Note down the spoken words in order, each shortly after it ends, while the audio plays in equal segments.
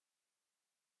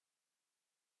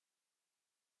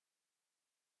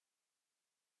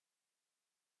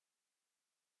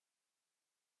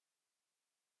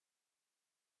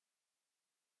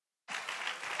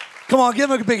Come on, give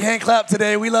them a big hand clap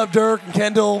today. We love Dirk and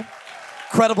Kendall.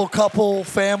 Incredible couple,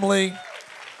 family.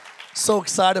 So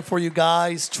excited for you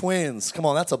guys. Twins. Come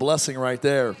on, that's a blessing right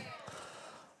there.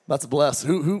 That's a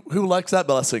blessing. Who likes that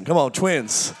blessing? Come on,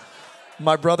 twins.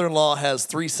 My brother-in-law has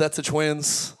 3 sets of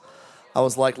twins. I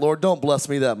was like, Lord, don't bless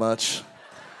me that much.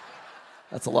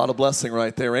 That's a lot of blessing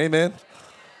right there. Amen.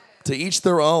 To each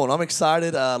their own. I'm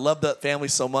excited. I love that family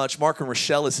so much. Mark and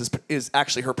Rochelle is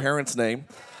actually her parents' name.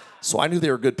 So I knew they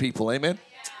were good people. Amen.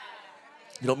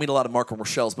 You don't meet a lot of Mark and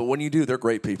Rochelles, but when you do, they're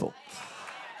great people.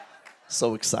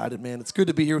 So excited, man. It's good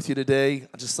to be here with you today.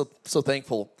 I'm just so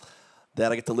thankful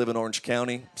that I get to live in Orange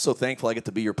County. So thankful I get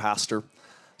to be your pastor.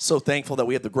 So thankful that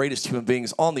we have the greatest human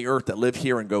beings on the earth that live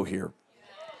here and go here.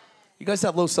 You guys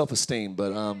have low self-esteem,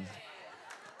 but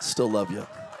still love you.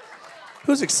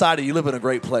 Who's excited you live in a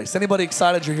great place? Anybody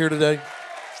excited you're here today?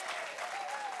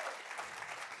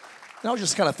 And I was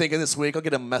just kind of thinking this week, I'll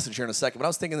get a message here in a second, but I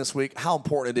was thinking this week how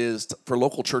important it is for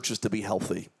local churches to be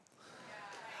healthy.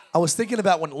 I was thinking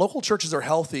about when local churches are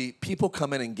healthy, people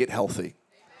come in and get healthy.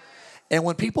 And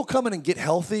when people come in and get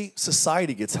healthy,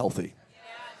 society gets healthy.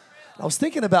 I was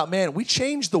thinking about, man, we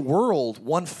change the world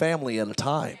one family at a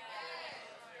time.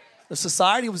 The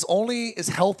society was only as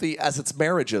healthy as its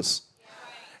marriages.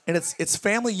 And its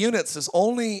family units is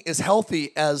only as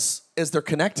healthy as they're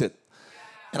connected.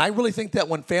 And I really think that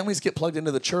when families get plugged into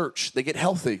the church, they get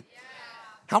healthy.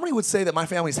 How many would say that my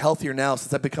family's healthier now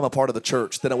since I've become a part of the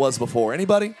church than it was before?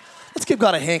 Anybody? Let's give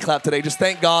God a hand clap today. Just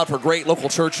thank God for great local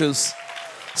churches.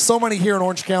 So many here in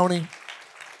Orange County.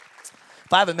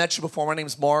 If I haven't met you before, my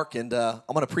name's Mark, and I'm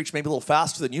going to preach maybe a little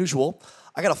faster than usual.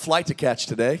 I got a flight to catch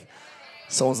today.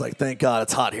 Someone's like, thank God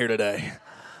it's hot here today.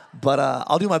 But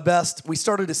I'll do my best. We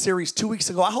started a series 2 weeks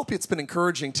ago. I hope it's been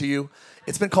encouraging to you.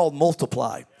 It's been called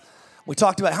Multiply. We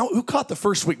talked about who caught the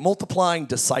first week, multiplying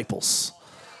disciples.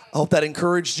 I hope that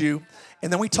encouraged you.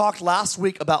 And then we talked last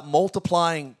week about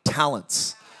multiplying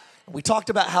talents. We talked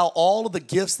about how all of the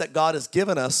gifts that God has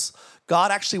given us,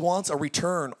 God actually wants a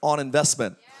return on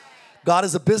investment. God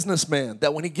is a businessman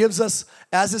that when he gives us,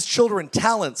 as his children,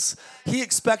 talents, he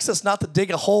expects us not to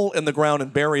dig a hole in the ground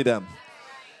and bury them.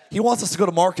 He wants us to go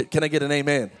to market. Can I get an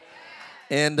amen?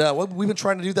 And we've been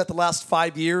trying to do that the last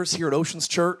 5 years here at Oceans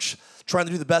Church, trying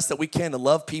to do the best that we can to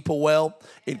love people well,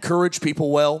 encourage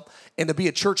people well, and to be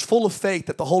a church full of faith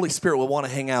that the Holy Spirit will want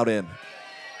to hang out in.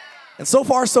 And so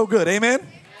far, so good. Amen?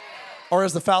 Or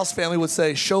as the Faust family would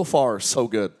say, so far, so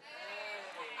good.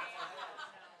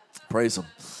 Praise him.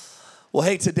 Well,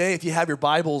 hey, today, if you have your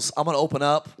Bibles, I'm going to open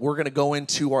up. We're going to go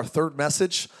into our third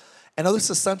message. I know this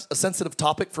is a sensitive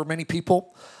topic for many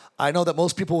people. I know that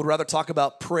most people would rather talk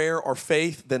about prayer or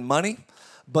faith than money,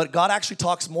 but God actually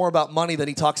talks more about money than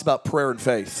he talks about prayer and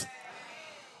faith.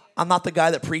 I'm not the guy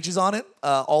that preaches on it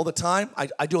all the time.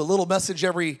 I do a little message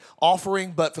every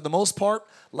offering, but for the most part,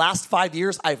 last 5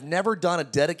 years, I've never done a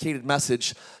dedicated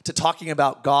message to talking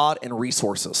about God and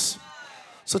resources.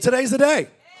 So today's the day.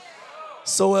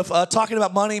 So if talking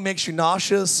about money makes you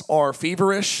nauseous or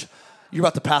feverish, you're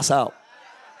about to pass out.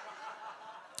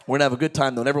 We're going to have a good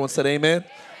time, though. And everyone said amen.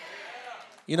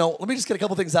 You know, let me just get a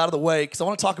couple things out of the way because I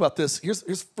want to talk about this.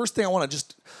 Here's first thing I want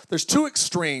to there's 2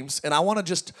 extremes, and I want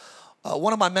to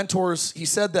one of my mentors, he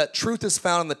said that truth is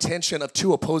found in the tension of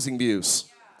 2 opposing views.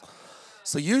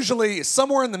 So usually it's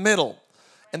somewhere in the middle,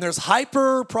 and there's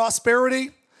hyper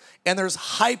prosperity and there's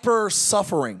hyper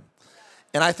suffering.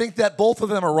 And I think that both of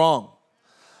them are wrong.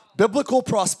 Biblical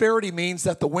prosperity means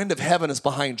that the wind of heaven is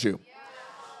behind you.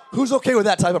 Who's okay with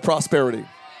that type of prosperity?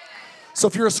 So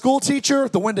if you're a school teacher,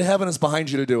 the wind of heaven is behind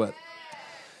you to do it.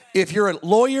 If you're a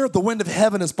lawyer, the wind of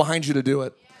heaven is behind you to do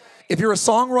it. If you're a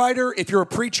songwriter, if you're a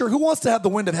preacher, who wants to have the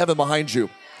wind of heaven behind you?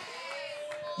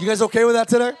 You guys okay with that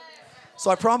today?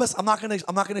 So I promise I'm not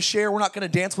gonna share. We're not gonna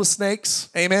dance with snakes.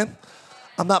 Amen.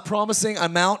 I'm not promising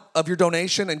amount of your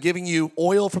donation and giving you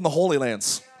oil from the Holy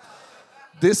Lands.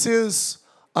 This is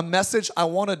a message I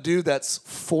want to do that's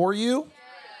for you.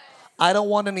 I don't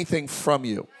want anything from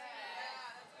you.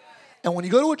 And when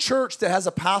you go to a church that has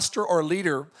a pastor or a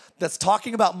leader that's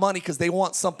talking about money because they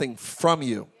want something from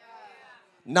you,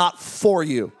 not for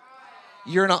you,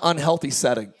 you're in an unhealthy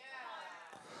setting.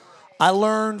 I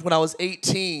learned when I was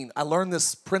 18, I learned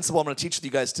this principle I'm going to teach with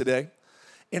you guys today,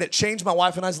 and it changed my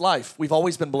wife and I's life. We've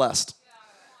always been blessed.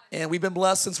 And we've been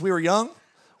blessed since we were young.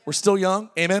 We're still young.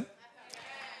 Amen.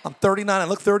 I'm 39. I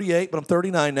look 38, but I'm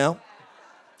 39 now.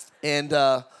 And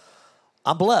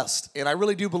I'm blessed. And I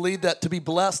really do believe that to be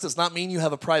blessed does not mean you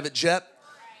have a private jet.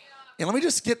 And let me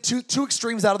just get two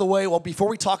extremes out of the way. Well, before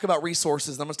we talk about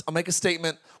resources, I'll make a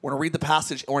statement. We're going to read the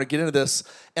passage, and we're going to get into this.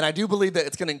 And I do believe that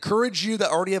it's going to encourage you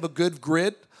that already have a good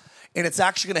grid. And it's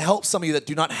actually going to help some of you that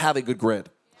do not have a good grid.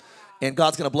 And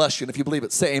God's going to bless you. And if you believe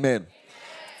it, say amen.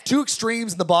 Two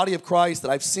extremes in the body of Christ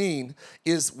that I've seen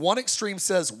is one extreme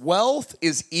says wealth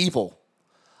is evil.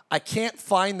 I can't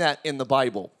find that in the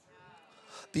Bible.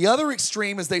 The other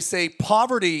extreme is they say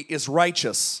poverty is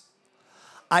righteous.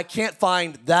 I can't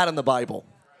find that in the Bible.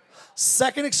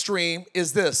 Second extreme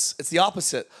is this. It's the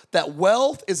opposite. That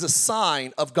wealth is a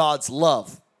sign of God's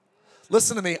love.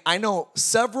 Listen to me. I know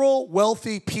several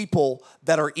wealthy people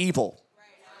that are evil.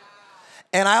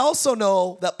 And I also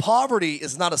know that poverty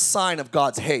is not a sign of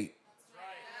God's hate.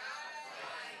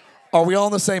 Are we all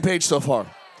on the same page so far?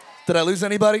 Did I lose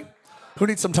anybody? Who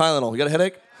needs some Tylenol? You got a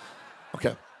headache?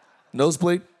 Okay.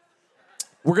 Nosebleed?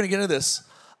 We're going to get into this.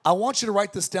 I want you to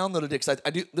write this down though today, because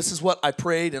this is what I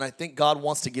prayed and I think God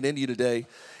wants to get into you today,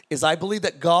 is I believe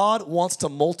that God wants to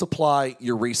multiply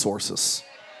your resources.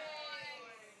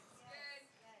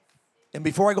 And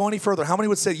before I go any further, how many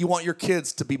would say you want your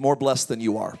kids to be more blessed than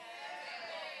you are?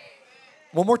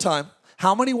 One more time.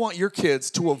 How many want your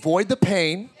kids to avoid the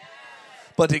pain,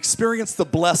 but to experience the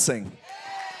blessing?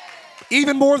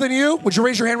 Even more than you? Would you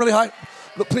raise your hand really high?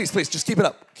 Look, please, just keep it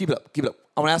up. Keep it up. Keep it up.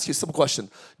 I want to ask you a simple question.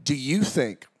 Do you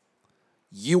think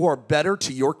you are better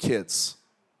to your kids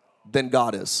than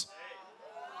God is?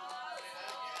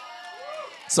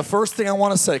 It's the first thing I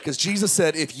want to say, because Jesus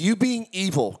said, if you being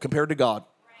evil compared to God,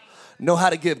 know how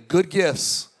to give good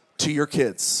gifts to your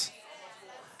kids,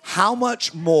 how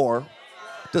much more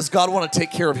does God want to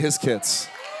take care of his kids,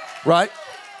 right?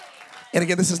 And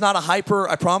again, this is not a hyper,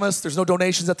 I promise. There's no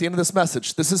donations at the end of this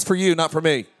message. This is for you, not for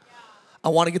me. I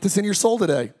want to get this in your soul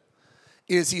today.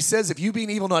 Is he says, if you being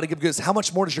evil know how to give gifts, how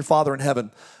much more does your Father in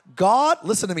heaven? God,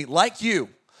 listen to me, like you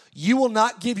will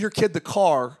not give your kid the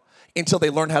car until they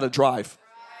learn how to drive.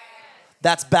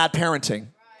 That's bad parenting.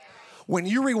 When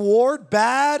you reward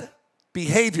bad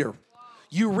behavior,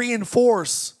 you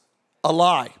reinforce a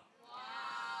lie.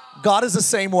 God is the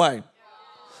same way.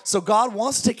 So God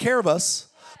wants to take care of us,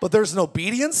 but there's an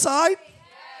obedience side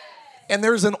and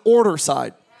there's an order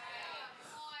side.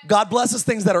 God blesses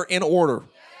things that are in order.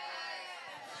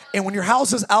 And when your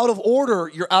house is out of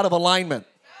order, you're out of alignment.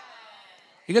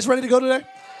 You guys ready to go today?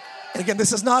 And again,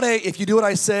 this is not if you do what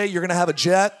I say, you're going to have a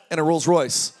jet and a Rolls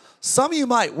Royce. Some of you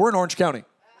might. We're in Orange County.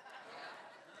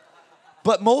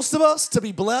 But most of us, to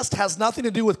be blessed, has nothing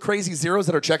to do with crazy zeros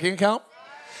at our checking account.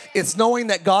 It's knowing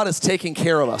that God is taking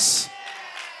care of us.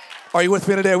 Are you with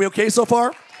me today? Are we okay so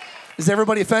far? Is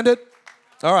everybody offended?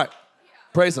 All right.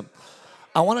 Praise him.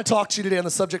 I want to talk to you today on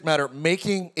the subject matter,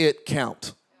 making it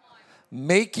count.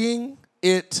 Making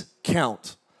it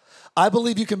count. I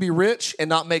believe you can be rich and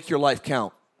not make your life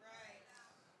count.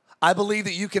 I believe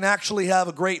that you can actually have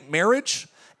a great marriage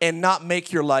and not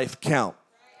make your life count.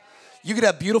 You could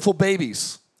have beautiful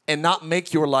babies and not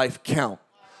make your life count.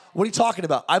 What are you talking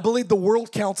about? I believe the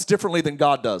world counts differently than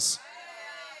God does.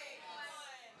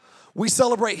 We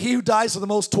celebrate he who dies with the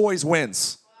most toys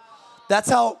wins. That's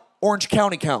how Orange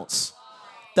County counts.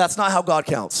 That's not how God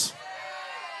counts.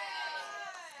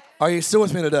 Are you still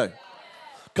with me today?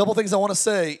 A couple things I want to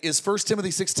say is 1 Timothy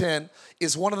 6:10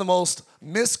 is one of the most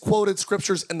misquoted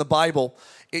scriptures in the Bible.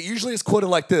 It usually is quoted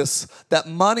like this, that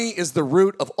money is the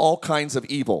root of all kinds of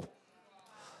evil.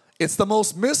 It's the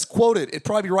most misquoted. It'd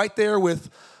probably be right there with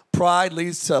pride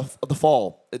leads to the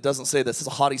fall. It doesn't say this is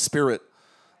a haughty spirit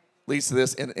leads to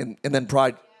this, and then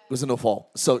pride goes into a fall.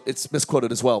 So it's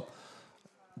misquoted as well.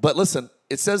 But listen,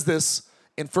 it says this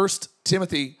in 1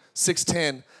 Timothy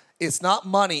 6:10, it's not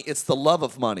money, it's the love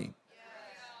of money.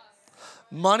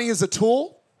 Money is a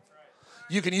tool.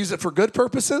 You can use it for good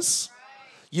purposes.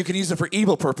 You can use it for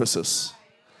evil purposes.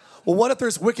 Well, what if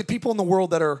there's wicked people in the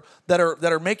world that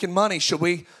are making money?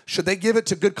 Should they give it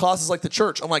to good causes like the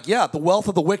church? I'm like, yeah, the wealth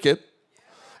of the wicked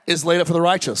is laid up for the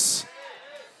righteous.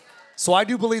 So I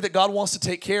do believe that God wants to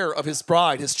take care of his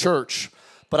bride, his church.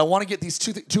 But I want to get these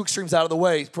two extremes out of the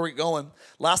way before we get going.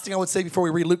 Last thing I would say before we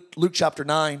read Luke chapter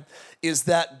 9 is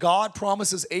that God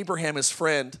promises Abraham, his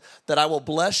friend, that I will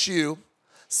bless you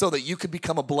so that you can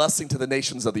become a blessing to the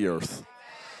nations of the earth.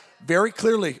 Very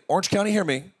clearly, Orange County, hear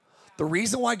me. The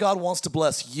reason why God wants to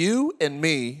bless you and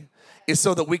me is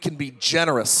so that we can be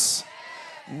generous,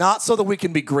 not so that we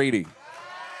can be greedy.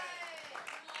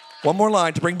 One more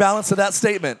line to bring balance to that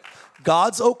statement.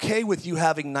 God's okay with you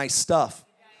having nice stuff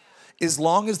as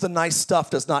long as the nice stuff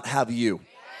does not have you.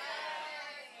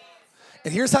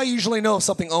 And here's how you usually know if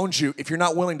something owns you, if you're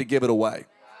not willing to give it away.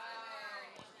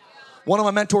 One of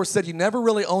my mentors said, you never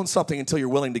really own something until you're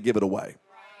willing to give it away.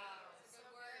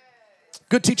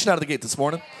 Good teaching out of the gate this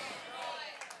morning.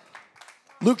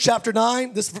 Luke chapter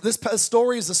 9, this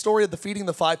story is the story of the feeding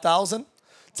the 5,000.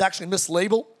 It's actually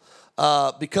mislabeled.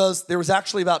 because there was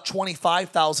actually about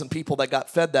 25,000 people that got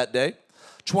fed that day.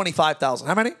 25,000.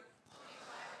 How many?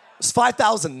 It's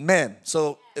 5,000 men.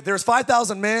 So if there's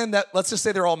 5,000 men, that let's just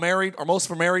say they're all married, or most of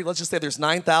them are married. Let's just say there's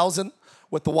 9,000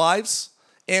 with the wives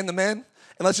and the men.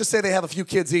 And let's just say they have a few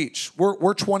kids each.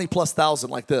 We're 20 plus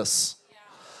thousand like this.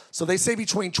 So they say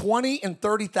between 20 and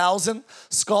 30,000.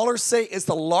 Scholars say it's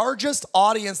the largest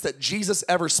audience that Jesus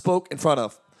ever spoke in front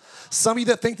of. Some of you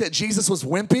that think that Jesus was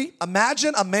wimpy,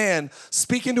 imagine a man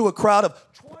speaking to a crowd of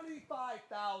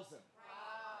 25,000.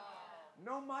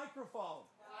 No microphone.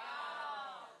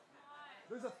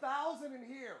 There's 1,000 in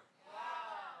here.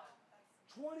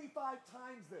 25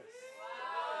 times this.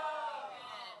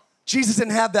 Jesus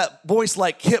didn't have that voice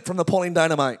like Hip from Napoleon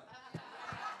Dynamite.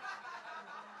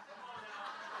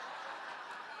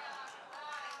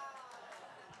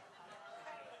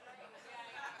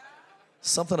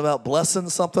 Something about blessing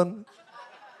something.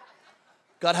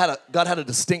 God had a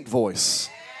distinct voice.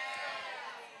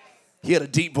 He had a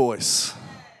deep voice.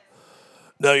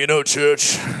 Now you know,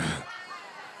 church,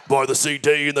 by the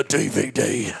CD and the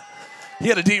DVD. He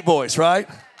had a deep voice, right?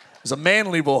 It was a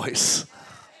manly voice.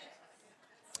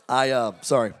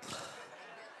 Sorry.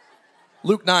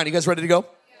 Luke 9, you guys ready to go?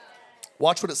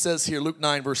 Watch what it says here, Luke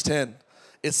 9, verse 10.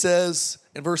 It says,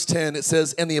 in verse 10, it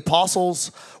says, and the apostles,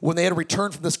 when they had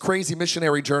returned from this crazy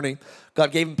missionary journey,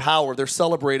 God gave them power. They're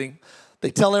celebrating.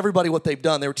 They tell everybody what they've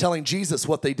done. They were telling Jesus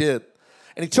what they did.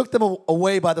 And he took them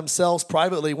away by themselves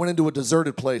privately, went into a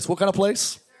deserted place. What kind of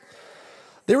place?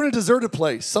 They were in a deserted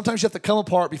place. Sometimes you have to come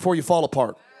apart before you fall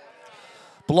apart.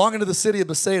 Belonging to the city of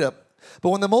Bethsaida.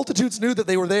 But when the multitudes knew that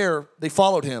they were there, they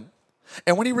followed him.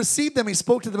 And when he received them, he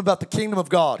spoke to them about the kingdom of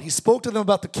God. He spoke to them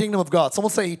about the kingdom of God.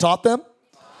 Someone say he taught them.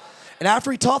 And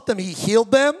after he taught them, he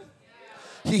healed them.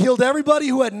 He healed everybody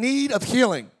who had need of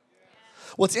healing.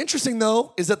 What's interesting,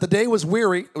 though, is that the day was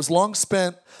weary. It was long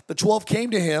spent. The 12 came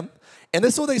to him. And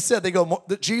this is what they said. They go,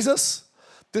 Jesus,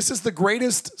 this is the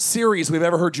greatest series we've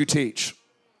ever heard you teach.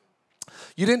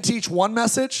 You didn't teach one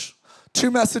message,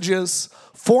 2 messages,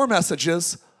 4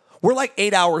 messages. We're like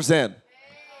 8 hours in.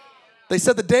 They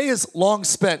said the day is long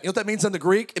spent. You know what that means in the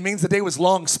Greek? It means the day was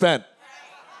long spent.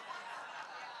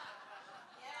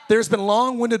 There's been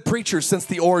long-winded preachers since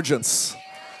the origins.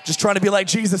 Just trying to be like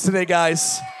Jesus today,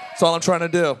 guys. That's all I'm trying to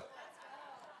do. It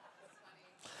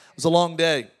was a long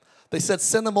day. They said,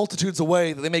 send the multitudes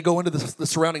away that they may go into the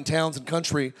surrounding towns and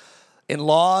country and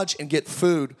lodge and get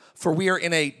food, for we are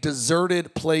in a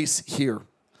deserted place here.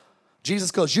 Jesus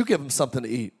goes, you give them something to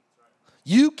eat.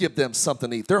 You give them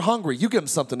something to eat. They're hungry. You give them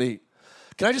something to eat.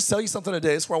 Can I just tell you something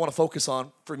today? This is where I want to focus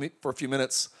on for a few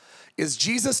minutes. Is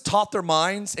Jesus taught their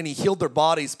minds and he healed their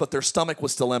bodies, but their stomach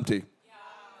was still empty.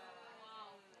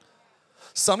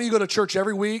 Some of you go to church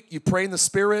every week, you pray in the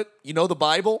Spirit, you know the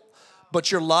Bible,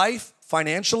 but your life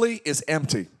financially is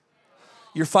empty.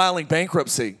 You're filing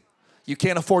bankruptcy. You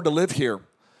can't afford to live here.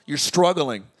 You're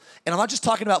struggling. And I'm not just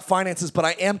talking about finances, but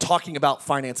I am talking about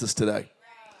finances today.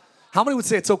 How many would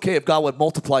say it's okay if God would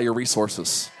multiply your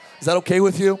resources? Is that okay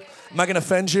with you? Am I going to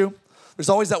offend you? There's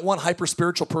always that one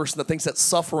hyper-spiritual person that thinks that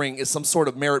suffering is some sort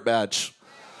of merit badge.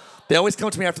 They always come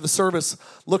to me after the service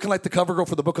looking like the cover girl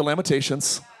for the Book of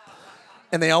Lamentations.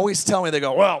 And they always tell me, they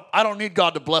go, well, I don't need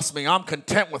God to bless me. I'm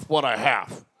content with what I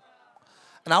have.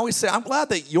 And I always say, I'm glad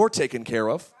that you're taken care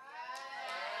of.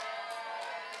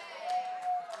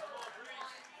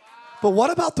 But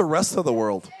what about the rest of the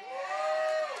world?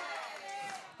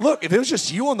 Look, if it was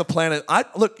just you on the planet,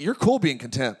 look, you're cool being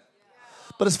content.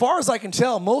 But as far as I can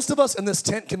tell, most of us in this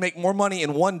tent can make more money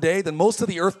in one day than most of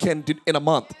the earth can do in a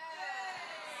month.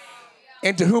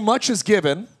 And to whom much is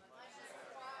given,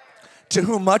 to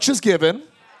whom much is given.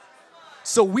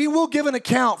 So we will give an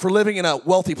account for living in a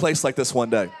wealthy place like this one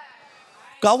day.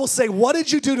 God will say, what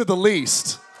did you do to the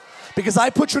least? Because I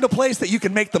put you in a place that you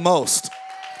can make the most.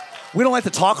 We don't like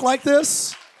to talk like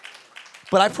this,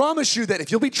 but I promise you that if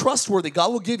you'll be trustworthy,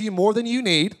 God will give you more than you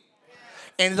need,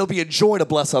 and it'll be a joy to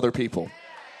bless other people.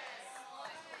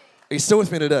 Are you still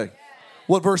with me today?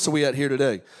 What verse are we at here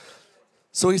today?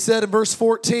 So he said in verse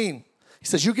 14, he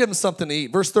says, you give them something to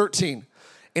eat. Verse 13,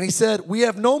 and he said, we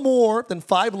have no more than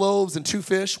 5 loaves and 2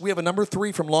 fish. We have a number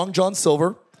 3 from Long John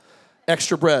Silver,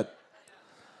 extra bread.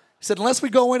 He said, unless we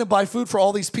go in and buy food for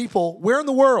all these people, where in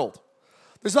the world?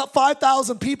 There's about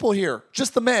 5,000 people here,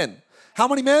 just the men. How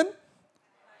many men?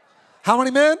 How many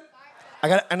men?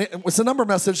 What's the number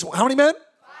message? How many men? 5,000.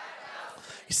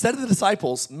 He said to the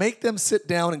disciples, make them sit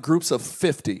down in groups of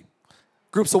 50.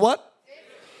 Groups of what? 50.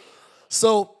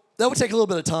 So that would take a little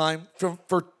bit of time.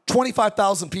 For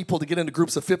 25,000 people to get into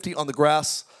groups of 50 on the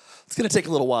grass, it's going to take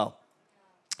a little while.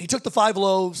 He took the 5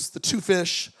 loaves, the 2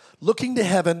 fish, looking to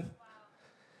heaven,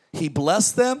 He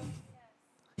blessed them.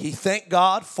 He thanked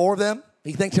God for them.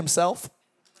 He thanked himself.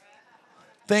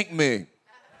 Thank me.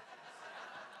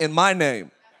 In my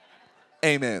name.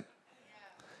 Amen.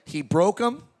 He broke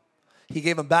them. He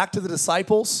gave them back to the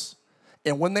disciples.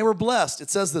 And when they were blessed, it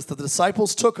says this, that the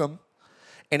disciples took them,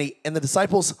 and the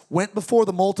disciples went before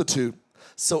the multitude.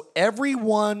 So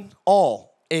everyone,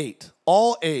 all ate,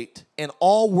 and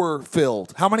all were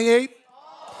filled. How many ate?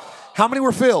 All. How many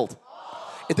were filled?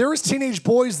 All. If there was teenage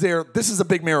boys there, this is a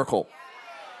big miracle.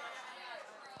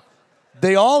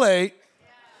 They all ate.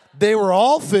 They were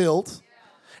all filled.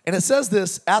 And it says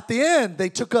this, at the end, they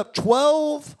took up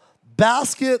 12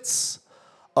 baskets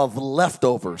of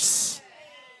leftovers.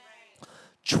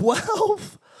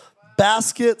 12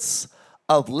 baskets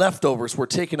of leftovers were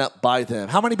taken up by them.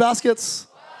 How many baskets?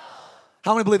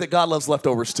 How many believe that God loves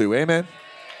leftovers too? Amen?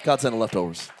 God's into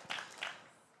leftovers.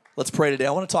 Let's pray today.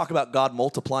 I want to talk about God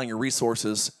multiplying your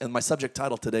resources, and my subject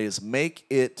title today is Make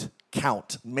It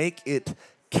Count. Make it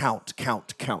count,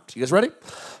 count, count. You guys ready?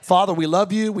 Father, we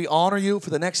love you. We honor you.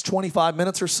 For the next 25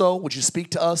 minutes or so, would you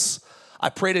speak to us? I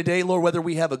pray today, Lord, whether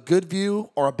we have a good view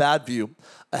or a bad view,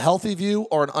 a healthy view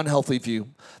or an unhealthy view,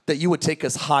 that you would take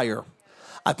us higher.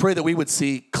 I pray that we would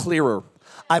see clearer.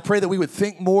 I pray that we would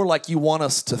think more like you want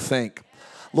us to think.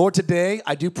 Lord, today,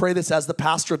 I do pray this as the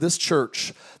pastor of this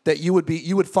church, that you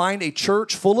would find a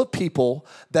church full of people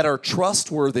that are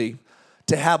trustworthy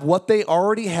to have what they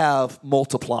already have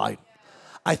multiplied.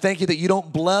 I thank you that you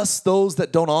don't bless those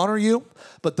that don't honor you,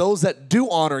 but those that do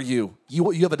honor you,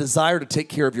 you have a desire to take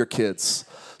care of your kids.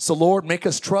 So, Lord, make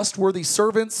us trustworthy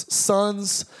servants,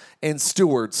 sons, and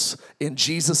stewards in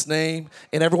Jesus' name.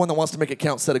 And everyone that wants to make it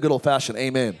count said a good old-fashioned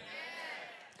amen.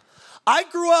 I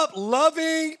grew up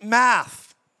loving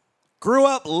math. Grew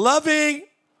up loving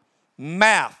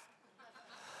math.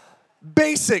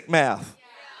 Basic math.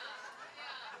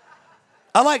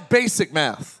 I like basic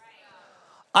math.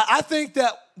 I think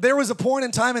that there was a point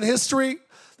in time in history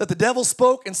that the devil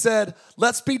spoke and said,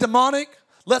 let's be demonic.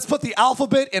 Let's put the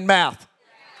alphabet in math.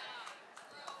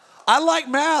 I liked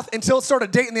math until it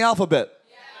started dating the alphabet.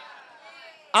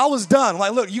 I was done.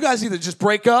 Like, look, you guys either just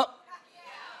break up.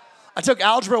 I took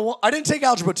algebra 1. I didn't take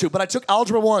algebra 2, but I took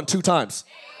algebra 1 2 times.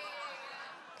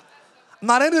 I'm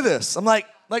not into this. I'm like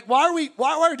why are we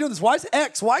doing this? Why is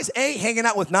X? Why is A hanging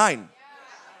out with 9?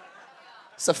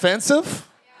 It's offensive.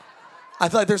 I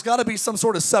feel like there's got to be some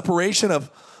sort of separation of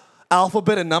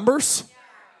alphabet and numbers.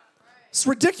 It's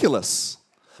ridiculous.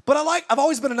 But I've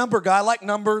always been a number guy. I like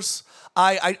numbers.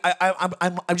 I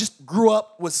just grew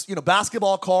up with,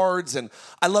 basketball cards, and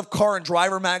I love Car and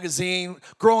Driver magazine.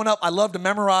 Growing up, I loved to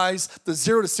memorize the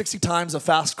 0 to 60 times of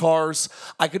fast cars.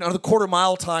 I could know the quarter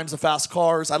mile times of fast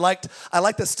cars. I liked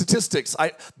the statistics.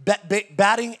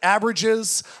 Batting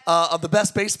averages of the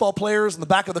best baseball players in the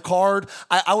back of the card.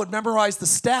 I would memorize the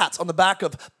stats on the back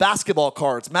of basketball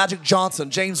cards. Magic Johnson,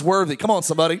 James Worthy. Come on,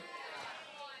 somebody.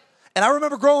 And I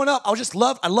remember growing up,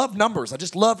 I loved numbers. I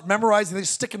just loved memorizing. They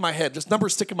just stick in my head. Just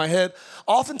numbers stick in my head.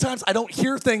 Oftentimes, I don't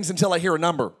hear things until I hear a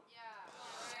number.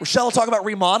 Rochelle will talk about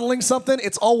remodeling something.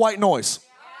 It's all white noise.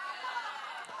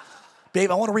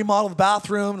 Babe, I want to remodel the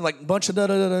bathroom, like a bunch of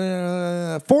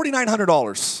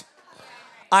 $4,900.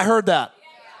 I heard that.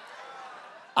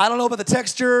 I don't know about the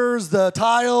textures, the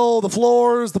tile, the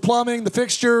floors, the plumbing, the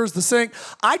fixtures, the sink.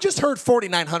 I just heard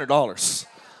 $4,900.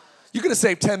 You could have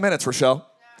saved 10 minutes, Rochelle.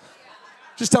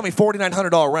 Just tell me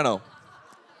 $4,900 reno.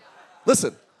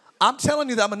 Listen, I'm telling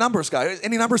you that I'm a numbers guy.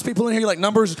 Any numbers people in here? You like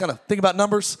numbers? Just kind of think about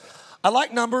numbers. I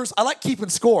like numbers. I like keeping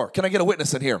score. Can I get a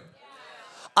witness in here?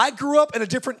 I grew up in a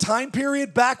different time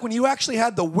period back when you actually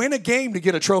had to win a game to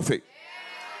get a trophy.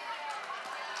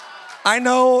 I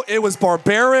know it was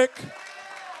barbaric.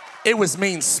 It was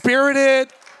mean-spirited.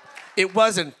 It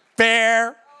wasn't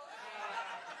fair.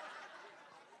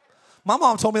 My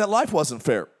mom told me that life wasn't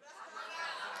fair.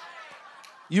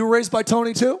 You were raised by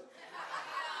Tony too?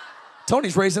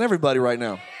 Tony's raising everybody right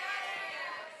now.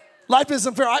 Life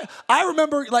isn't fair. I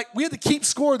remember, we had to keep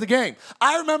score of the game.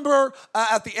 I remember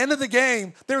at the end of the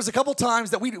game, there was a couple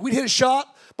times that we'd hit a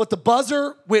shot, but the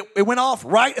buzzer, it went off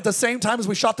right at the same time as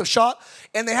we shot the shot,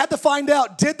 and they had to find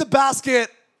out, did the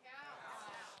basket,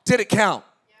 did it count?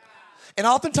 And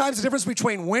oftentimes the difference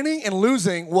between winning and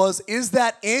losing was, is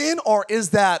that in or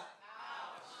is that,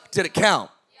 did it count?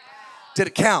 Did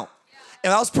it count?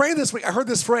 And I was praying this week, I heard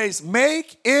this phrase,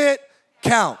 make it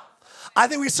count. I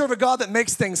think we serve a God that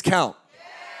makes things count.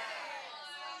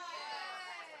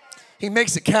 He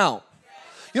makes it count.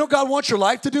 You know what God wants your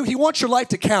life to do? He wants your life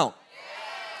to count.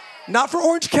 Not for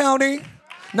Orange County,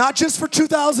 Not just for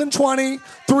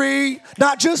 2023,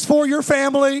 not just for your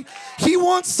family. He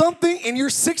wants something in your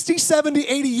 60, 70,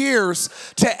 80 years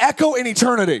to echo in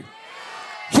eternity.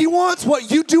 He wants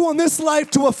what you do on this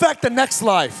life to affect the next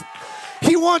life.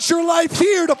 He wants your life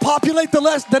here to populate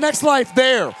the next life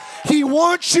there. He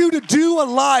wants you to do a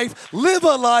life, live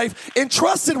a life,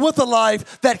 entrusted with a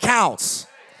life that counts.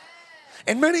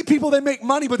 And many people, they make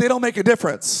money, but they don't make a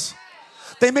difference.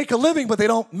 They make a living, but they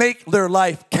don't make their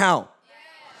life count.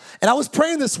 And I was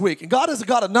praying this week, and God is a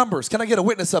God of numbers. Can I get a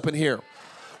witness up in here?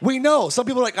 We know. Some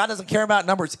people are like, God doesn't care about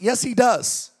numbers. Yes, he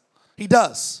does. He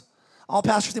does. All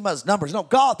pastors think about is numbers. No,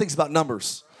 God thinks about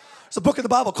numbers. There's a book in the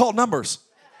Bible called Numbers.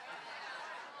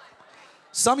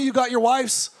 Some of you got your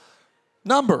wife's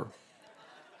number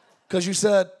because you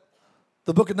said,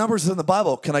 the book of Numbers is in the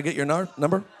Bible. Can I get your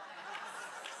number?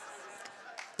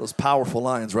 Those powerful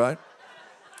lines, right?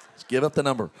 Just give up the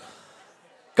number.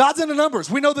 God's into numbers.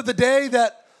 We know that the day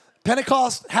that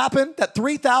Pentecost happened, that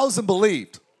 3,000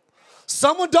 believed.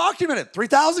 Someone documented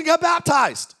 3,000 got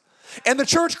baptized. And the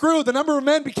church grew. The number of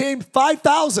men became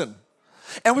 5,000.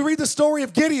 And we read the story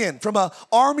of Gideon from an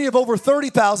army of over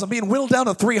 30,000 being whittled down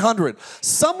to 300.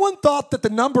 Someone thought that the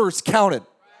numbers counted.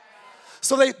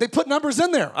 So they put numbers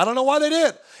in there. I don't know why they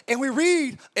did. And we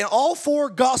read in all four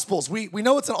Gospels. We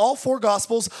know it's in all four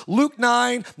Gospels. Luke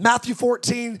 9, Matthew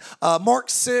 14, Mark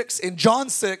 6, and John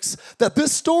 6. That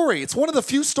this story, it's one of the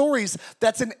few stories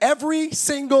that's in every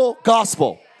single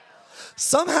Gospel.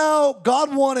 Somehow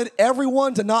God wanted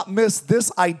everyone to not miss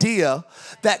this idea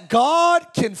that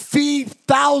God can feed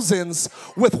thousands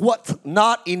with what's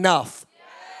not enough.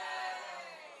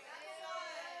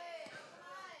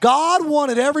 God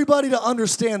wanted everybody to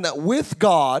understand that with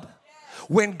God,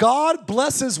 when God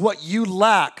blesses what you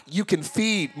lack, you can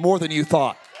feed more than you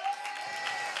thought.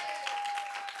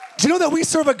 Do you know that we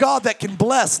serve a God that can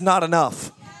bless not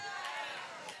enough?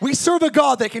 We serve a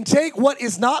God that can take what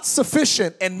is not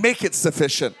sufficient and make it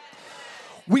sufficient.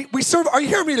 We serve, are you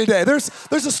hearing me today? There's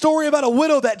a story about a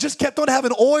widow that just kept on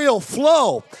having oil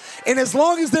flow. And as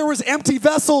long as there was empty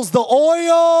vessels, the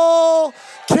oil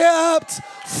kept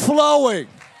flowing.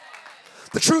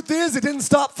 The truth is, it didn't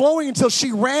stop flowing until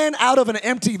she ran out of an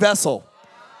empty vessel.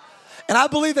 And I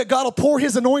believe that God will pour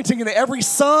his anointing into every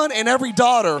son and every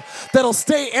daughter that'll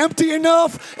stay empty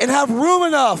enough and have room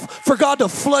enough for God to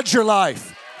flood your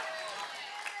life.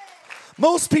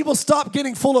 Most people stop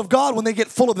getting full of God when they get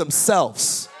full of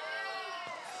themselves.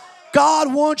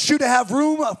 God wants you to have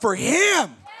room for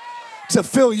him to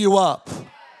fill you up.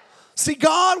 See,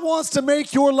 God wants to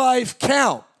make your life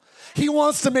count. He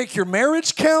wants to make your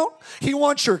marriage count. He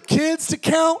wants your kids to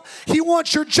count. He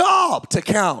wants your job to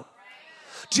count.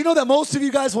 Do you know that most of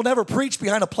you guys will never preach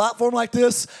behind a platform like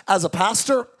this as a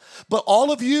pastor? But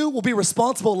all of you will be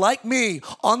responsible, like me,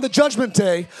 on the judgment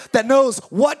day that knows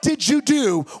what did you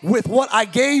do with what I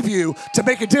gave you to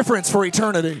make a difference for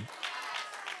eternity.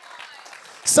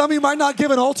 Some of you might not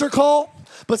give an altar call,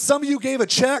 but some of you gave a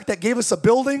check that gave us a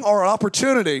building or an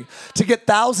opportunity to get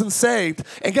thousands saved.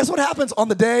 And guess what happens on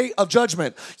the day of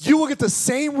judgment? You will get the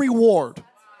same reward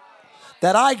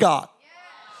that I got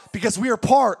because we are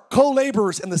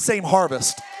co-laborers in the same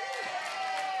harvest.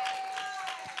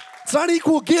 It's not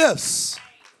equal gifts,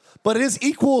 but it is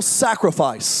equal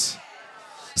sacrifice.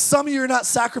 Some of you are not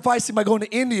sacrificing by going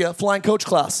to India flying coach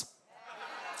class.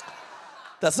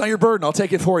 That's not your burden. I'll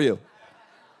take it for you.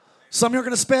 Some of you are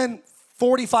going to spend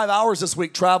 45 hours this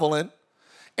week traveling,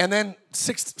 and then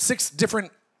six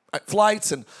different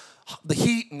flights and the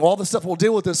heat and all the stuff we'll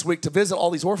deal with this week to visit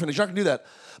all these orphanages. You're not going to do that.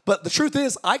 But the truth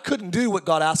is, I couldn't do what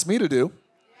God asked me to do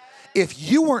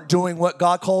if you weren't doing what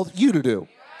God called you to do.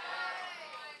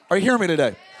 Are you hearing me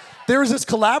today? There is this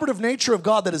collaborative nature of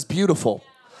God that is beautiful.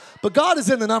 But God is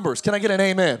in the numbers. Can I get an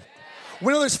amen?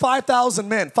 We know there's 5,000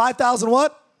 men. 5,000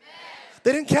 what?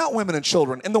 They didn't count women and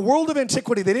children. In the world of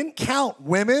antiquity, they didn't count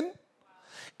women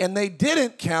and they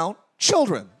didn't count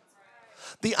children.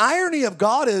 The irony of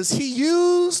God is he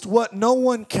used what no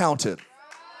one counted.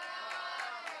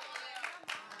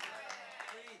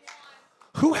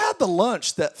 Who had the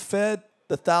lunch that fed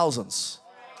the thousands?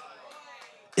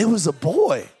 It was a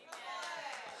boy.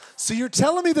 So you're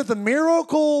telling me that the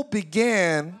miracle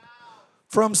began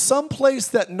from some place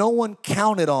that no one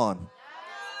counted on.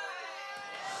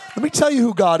 Let me tell you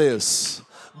who God is.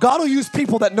 God will use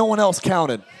people that no one else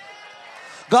counted.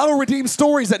 God will redeem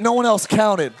stories that no one else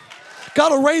counted.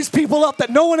 God will raise people up that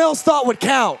no one else thought would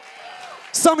count.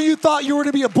 Some of you thought you were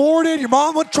to be aborted. Your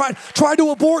mom would try to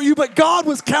abort you, but God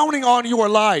was counting on your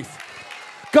life.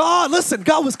 God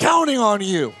was counting on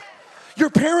you. Your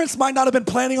parents might not have been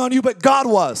planning on you, but God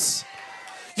was.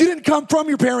 You didn't come from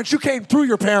your parents, you came through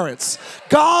your parents.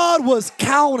 God was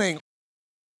counting.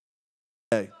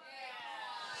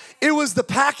 It was the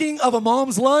packing of a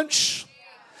mom's lunch,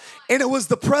 and it was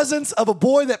the presence of a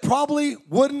boy that probably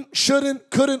wouldn't, shouldn't,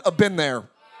 couldn't have been there.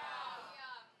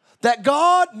 That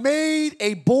God made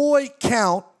a boy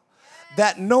count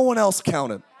that no one else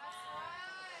counted.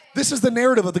 This is the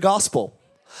narrative of the gospel.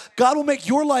 God will make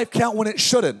your life count when it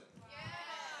shouldn't.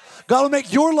 God will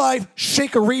make your life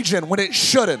shake a region when it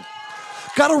shouldn't.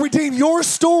 God will redeem your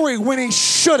story when he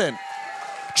shouldn't.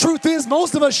 Truth is,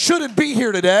 most of us shouldn't be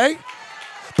here today,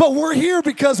 but we're here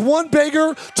because one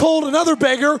beggar told another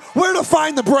beggar where to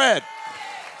find the bread.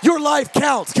 Your life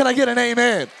counts. Can I get an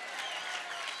amen?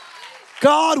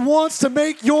 God wants to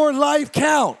make your life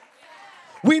count.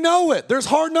 We know it. There's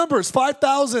hard numbers.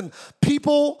 5,000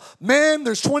 people, men,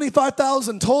 there's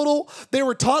 25,000 total. They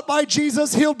were taught by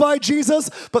Jesus, healed by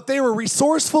Jesus, but they were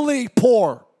resourcefully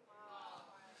poor.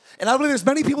 And I believe there's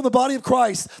many people in the body of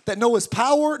Christ that know his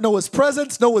power, know his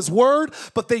presence, know his word,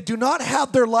 but they do not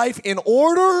have their life in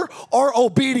order or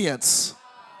obedience.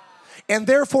 And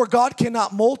therefore, God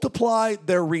cannot multiply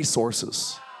their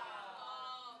resources.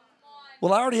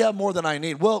 Well, I already have more than I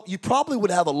need. Well, you probably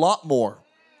would have a lot more.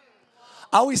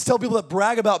 I always tell people that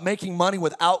brag about making money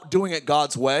without doing it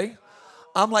God's way.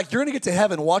 I'm like, you're going to get to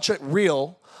heaven, watch it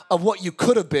reel of what you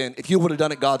could have been if you would have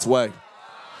done it God's way.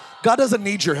 God doesn't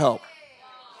need your help.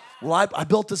 Well, I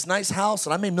built this nice house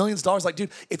and I made millions of dollars. Like, dude,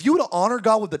 if you would have honored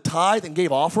God with the tithe and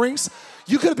gave offerings,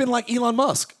 you could have been like Elon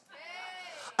Musk.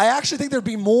 I actually think there'd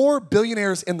be more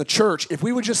billionaires in the church if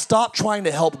we would just stop trying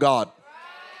to help God.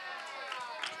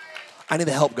 I need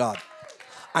to help God.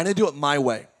 I need to do it my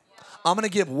way. I'm going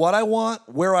to give what I want,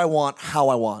 where I want, how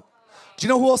I want. Do you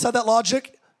know who else had that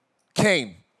logic?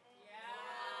 Cain.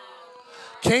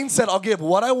 Cain said, I'll give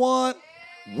what I want,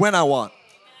 when I want.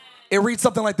 It reads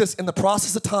something like this. In the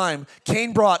process of time,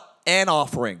 Cain brought an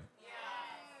offering.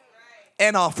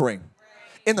 An offering.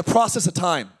 In the process of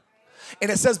time. And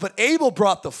it says, but Abel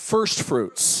brought the first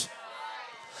fruits.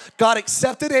 God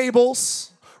accepted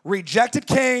Abel's, rejected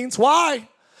Cain's. Why?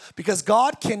 Because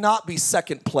God cannot be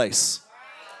second place.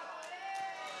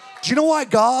 Do you know why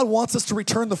God wants us to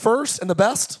return the first and the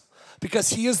best?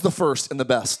 Because he is the first and the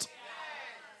best.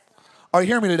 Are you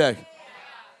hearing me today?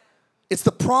 It's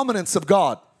the prominence of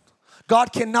God.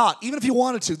 God cannot, even if he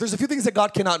wanted to, there's a few things that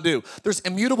God cannot do. There's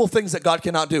immutable things that God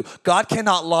cannot do. God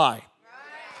cannot lie.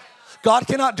 God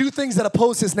cannot do things that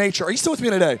oppose his nature. Are you still with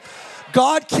me today?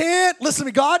 God can't, listen to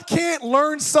me, God can't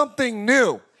learn something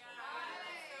new.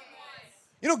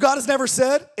 You know, God has never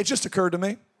said, it just occurred to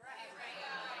me.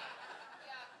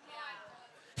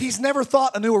 He's never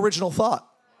thought a new original thought.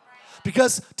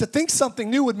 Because to think something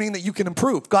new would mean that you can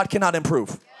improve. God cannot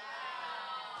improve.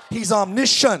 He's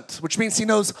omniscient, which means he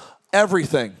knows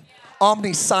everything.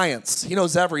 Omniscience, he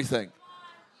knows everything.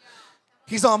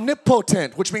 He's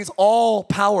omnipotent, which means all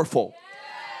powerful.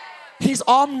 He's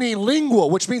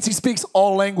omnilingual, which means he speaks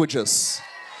all languages.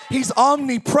 He's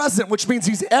omnipresent, which means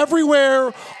he's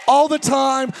everywhere, all the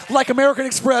time, like American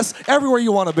Express, everywhere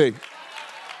you want to be.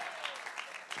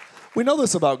 We know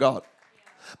this about God.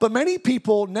 But many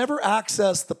people never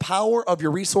access the power of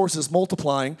your resources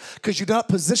multiplying because you do not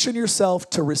position yourself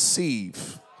to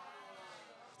receive.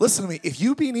 Listen to me. If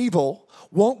you being evil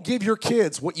won't give your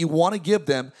kids what you want to give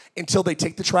them until they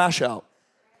take the trash out,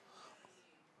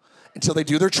 until they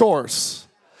do their chores,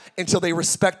 until they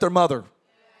respect their mother.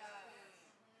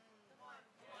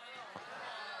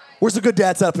 Where's the good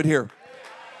dads up in here?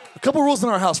 A couple rules in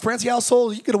our house. Francey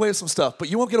household, you get away with some stuff, but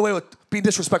you won't get away with being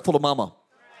disrespectful to mama.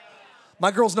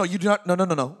 My girls know you do not.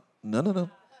 No.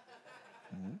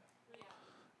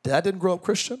 Dad didn't grow up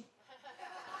Christian.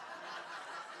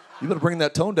 You better bring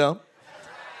that tone down.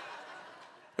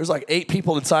 There's like 8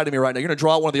 people inside of me right now. You're going to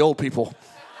draw out one of the old people.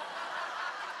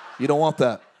 You don't want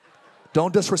that.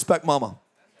 Don't disrespect mama.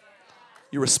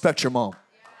 You respect your mom.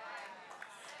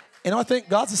 And I think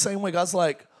God's the same way. God's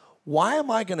like, why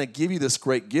am I going to give you this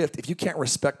great gift if you can't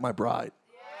respect my bride?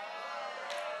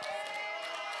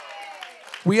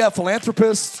 We have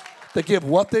philanthropists that give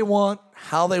what they want,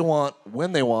 how they want,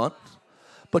 when they want,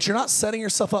 but you're not setting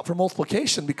yourself up for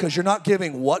multiplication because you're not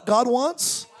giving what God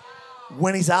wants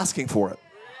when he's asking for it.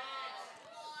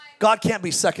 God can't be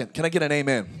second. Can I get an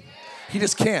amen? He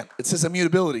just can't. It's his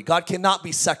immutability. God cannot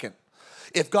be second.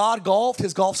 If God golfed,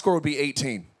 his golf score would be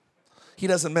 18. He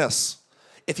doesn't miss.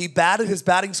 If he batted, his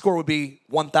batting score would be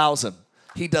 1,000.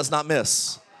 He does not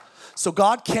miss. So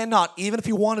God cannot, even if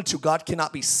he wanted to, God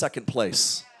cannot be second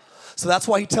place. So that's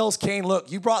why he tells Cain,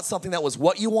 look, you brought something that was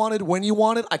what you wanted, when you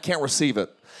wanted, I can't receive it.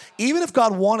 Even if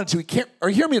God wanted to, he can't, or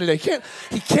hear me today,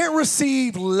 he can't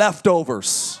receive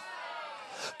leftovers.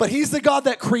 But he's the God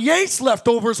that creates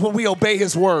leftovers when we obey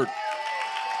his word.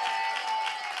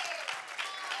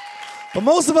 But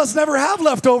most of us never have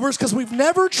leftovers because we've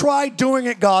never tried doing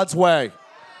it God's way.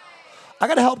 I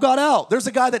got to help God out. There's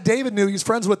a guy that David knew he's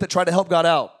friends with that tried to help God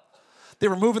out. They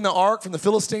were moving the ark from the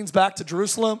Philistines back to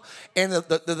Jerusalem, and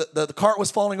the cart was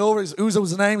falling over. Uzzah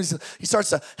was his name. He starts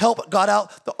to help God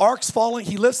out. The ark's falling.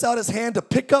 He lifts out his hand to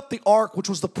pick up the ark, which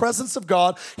was the presence of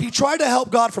God. He tried to help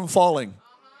God from falling.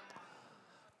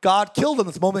 God killed him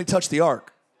at the moment he touched the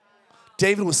ark.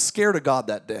 David was scared of God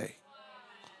that day.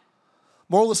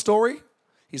 Moral of the story,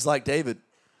 he's like, David,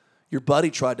 your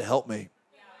buddy tried to help me.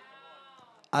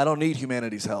 I don't need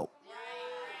humanity's help.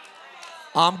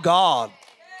 I'm God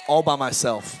all by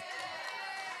myself.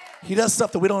 He does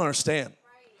stuff that we don't understand.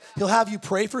 He'll have you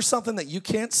pray for something that you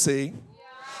can't see,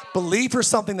 believe for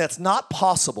something that's not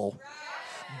possible.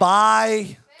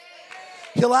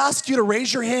 He'll ask you to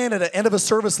raise your hand at the end of a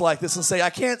service like this and say, I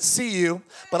can't see you,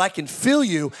 but I can feel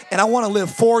you, and I want to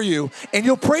live for you. And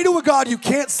you'll pray to a God you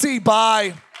can't see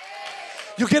by.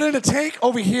 You'll get in a tank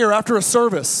over here after a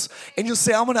service, and you'll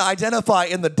say, I'm going to identify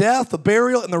in the death, the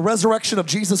burial, and the resurrection of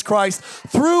Jesus Christ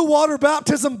through water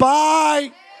baptism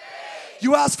by.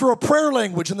 You ask for a prayer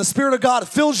language, and the Spirit of God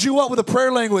fills you up with a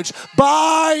prayer language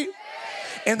by.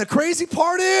 And the crazy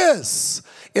part is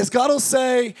God will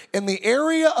say, in the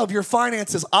area of your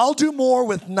finances, I'll do more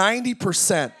with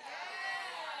 90%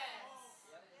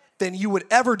 than you would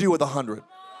ever do with 100.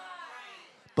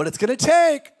 But it's going to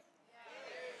take.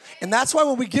 And that's why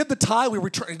when we give the tithe, we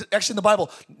return. Actually, in the Bible,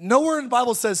 nowhere in the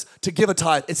Bible says to give a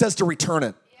tithe. It says to return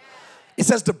it. It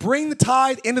says to bring the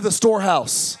tithe into the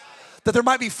storehouse, that there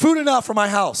might be food enough for my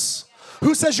house.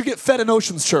 Who says you get fed in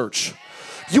Oceans Church?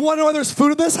 You want to know why there's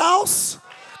food in this house?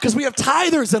 Because we have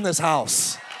tithers in this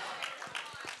house.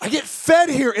 I get fed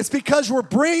here. It's because we're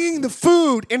bringing the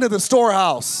food into the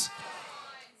storehouse.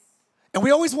 And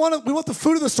we always want the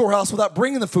food in the storehouse without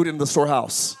bringing the food into the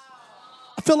storehouse.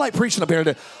 I feel like preaching up here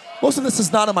today. Most of this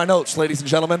is not in my notes, ladies and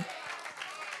gentlemen.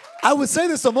 I would say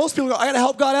this, so most people go, I got to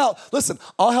help God out. Listen,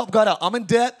 I'll help God out. I'm in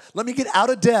debt. Let me get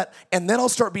out of debt, and then I'll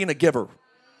start being a giver.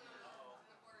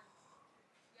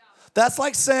 That's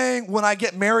like saying when I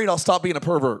get married, I'll stop being a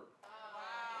pervert.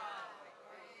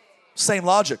 Same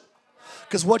logic.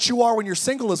 Because what you are when you're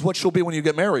single is what you'll be when you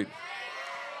get married.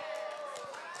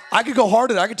 I could go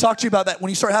hard at it. I could talk to you about that. When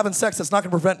you start having sex, that's not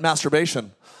going to prevent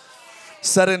masturbation.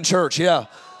 Said it in church, yeah.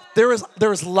 There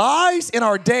is lies in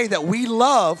our day that we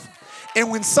love,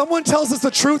 and when someone tells us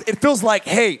the truth, it feels like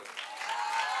hate.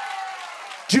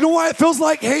 Do you know why it feels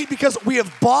like hate? Because we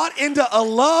have bought into a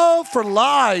love for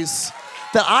lies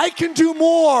that I can do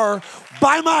more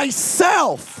by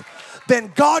myself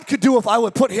than God could do if I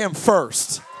would put him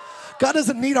first. God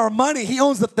doesn't need our money. He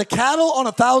owns the cattle on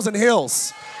 1,000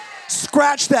 hills.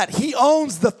 Scratch that. He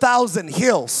owns the 1,000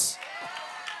 hills.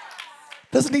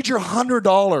 Doesn't need your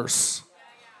 $100.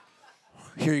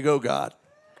 Here you go, God.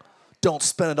 Don't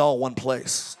spend it all in one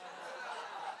place.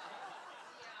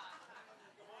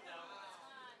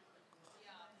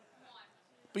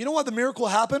 But you know what the miracle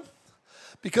happened?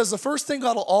 Because the first thing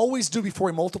God will always do before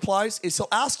he multiplies is he'll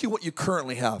ask you what you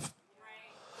currently have.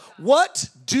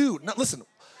 Now listen,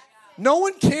 no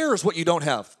one cares what you don't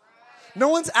have. No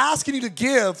one's asking you to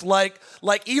give like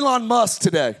Elon Musk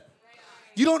today.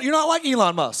 You're not like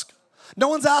Elon Musk. No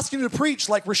one's asking you to preach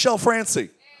like Rochelle Francey.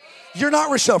 You're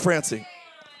not Rochelle Francey.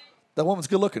 That woman's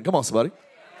good looking. Come on, somebody.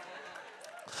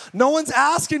 No one's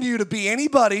asking you to be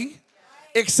anybody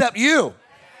except you.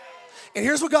 And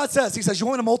here's what God says. He says, you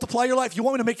want me to multiply your life? You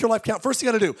want me to make your life count? First thing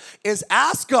you got to do is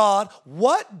ask God,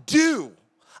 what do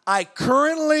I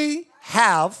currently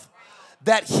have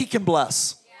that he can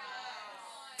bless?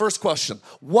 First question.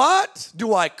 What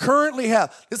do I currently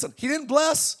have? Listen, he didn't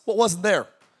bless what wasn't there.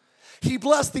 He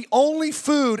blessed the only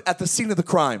food at the scene of the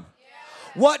crime.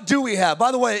 What do we have?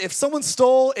 By the way, if someone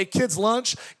stole a kid's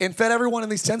lunch and fed everyone in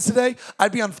these tents today,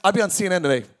 I'd be on CNN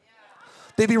today.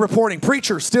 They'd be reporting,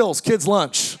 preacher steals kid's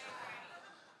lunch.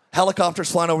 Helicopters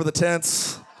flying over the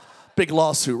tents. Big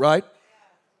lawsuit, right?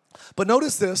 But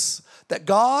notice this, that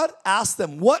God asked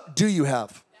them, what do you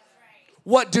have?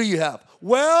 What do you have?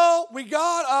 Well, we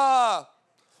got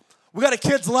a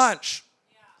kid's lunch.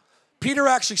 Peter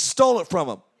actually stole it from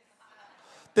him.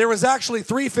 There was actually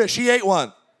 3 fish. He ate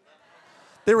one.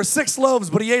 There were 6 loaves,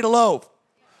 but he ate a loaf.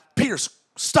 Peter,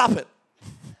 stop it.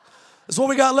 This is what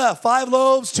we got left. 5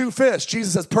 loaves, 2 fish.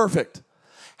 Jesus says, perfect.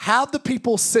 Have the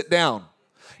people sit down.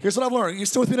 Here's what I've learned. Are you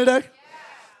still with me today?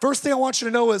 First thing I want you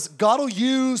to know is God will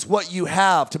use what you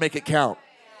have to make it count.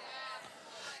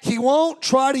 He won't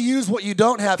try to use what you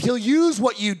don't have. He'll use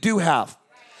what you do have.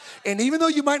 And even though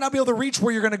you might not be able to reach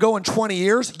where you're going to go in 20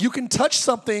 years, you can touch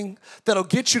something that'll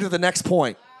get you to the next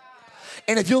point.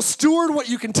 And if you'll steward what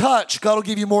you can touch, God will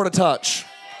give you more to touch.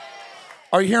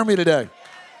 Are you hearing me today?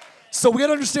 So we got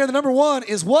to understand that number one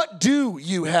is, what do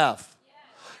you have?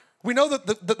 We know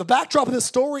that the backdrop of this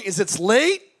story is it's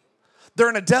late, they're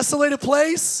in a desolated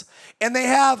place, and they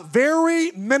have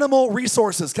very minimal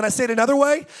resources. Can I say it another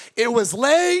way? It was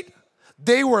late,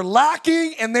 they were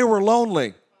lacking, and they were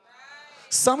lonely.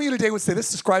 Some of you today would say, this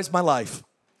describes my life.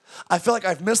 I feel like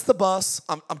I've missed the bus.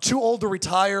 I'm too old to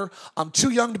retire. I'm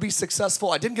too young to be successful.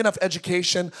 I didn't get enough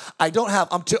education.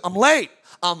 I'm late.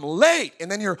 I'm late. And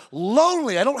then you're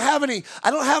lonely. I don't have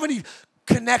any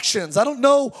connections. I don't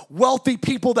know wealthy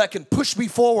people that can push me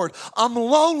forward. I'm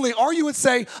lonely. Or you would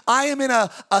say, I am in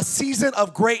a season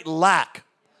of great lack.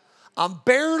 I'm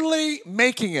barely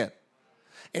making it.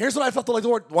 And here's what I felt the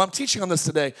Lord, while I'm teaching on this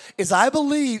today, is I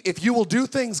believe if you will do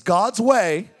things God's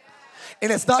way, and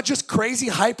it's not just crazy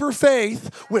hyper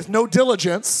faith with no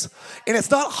diligence, and it's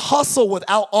not hustle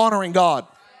without honoring God.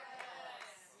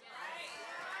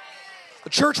 The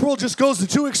church world just goes to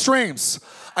two extremes.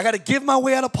 I got to give my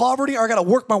way out of poverty, or I got to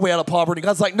work my way out of poverty.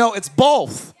 God's like, no, it's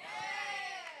both.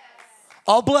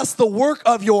 I'll bless the work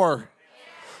of your.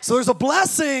 So there's a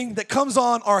blessing that comes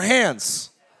on our hands.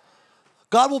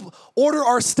 God will order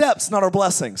our steps, not our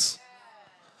blessings.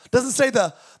 It doesn't say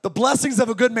the blessings of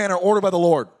a good man are ordered by the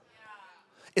Lord.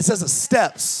 It says the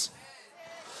steps.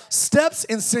 Steps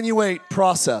insinuate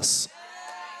process.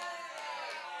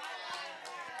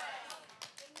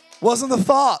 Wasn't the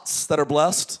thoughts that are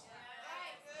blessed.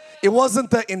 It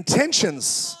wasn't the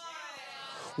intentions.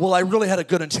 Well, I really had a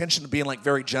good intention of being like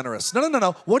very generous.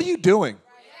 No. What are you doing?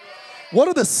 What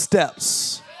are the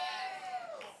steps?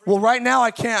 Well, right now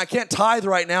I can't tithe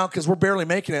right now because we're barely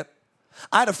making it.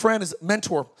 I had a friend, his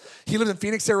mentor. He lived in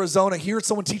Phoenix, Arizona. He heard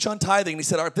someone teach on tithing, and he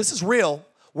said, all right, if this is real,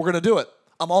 we're going to do it.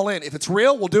 I'm all in. If it's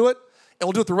real, we'll do it, and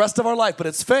we'll do it the rest of our life. But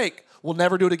it's fake, we'll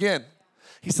never do it again.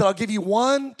 He said, I'll give you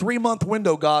 1 3-month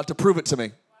window, God, to prove it to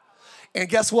me. And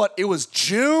guess what? It was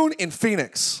June in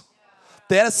Phoenix.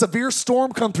 They had a severe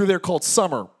storm come through there called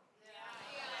summer.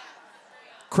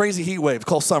 Crazy heat wave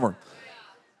called summer.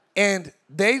 And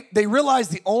they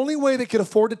realized the only way they could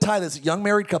afford to tithe, this young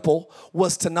married couple,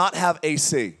 was to not have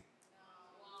AC.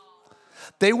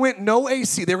 They went no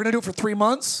AC. They were going to do it for 3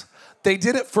 months. They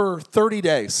did it for 30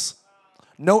 days.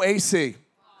 No AC.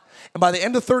 And by the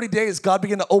end of 30 days, God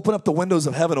began to open up the windows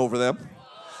of heaven over them.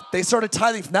 They started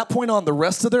tithing from that point on the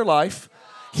rest of their life.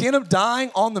 He ended up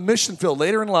dying on the mission field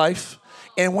later in life.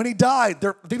 And when he died,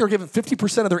 I think they were giving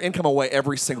 50% of their income away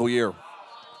every single year.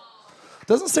 It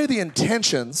doesn't say the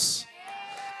intentions.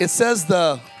 It says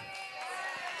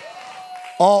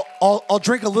I'll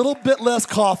drink a little bit less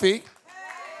coffee,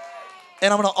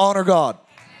 and I'm going to honor God.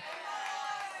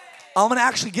 I'm going to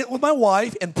actually get with my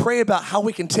wife and pray about how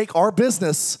we can take our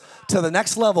business to the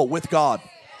next level with God.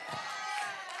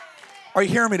 Are you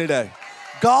hearing me today?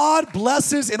 God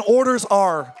blesses and orders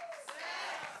our,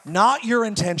 not your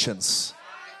intentions.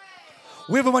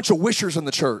 We have a bunch of wishers in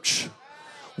the church.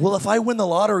 Well, if I win the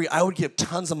lottery, I would give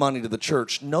tons of money to the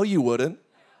church. No, you wouldn't.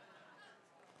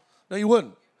 No, you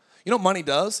wouldn't. You know what money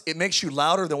does? It makes you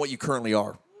louder than what you currently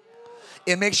are.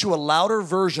 It makes you a louder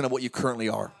version of what you currently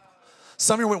are.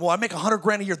 Some of you went, well, I make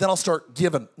 $100,000 a year, then I'll start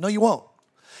giving. No, you won't.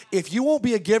 If you won't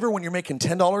be a giver when you're making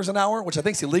 $10 an hour, which I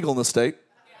think is illegal in this state.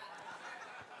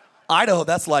 Idaho,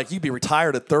 that's like you'd be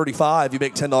retired at 35, you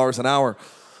make $10 an hour.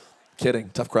 Kidding,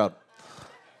 tough crowd.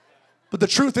 But the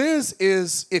truth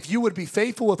is if you would be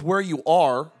faithful with where you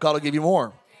are, God will give you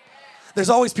more. There's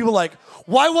always people like,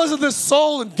 why wasn't this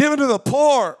sold and given to the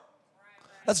poor?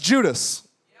 That's Judas.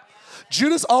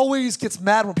 Judas always gets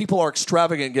mad when people are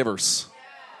extravagant givers.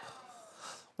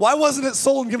 Why wasn't it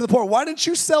sold and given to the poor? Why didn't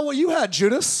you sell what you had,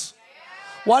 Judas?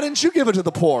 Why didn't you give it to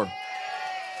the poor?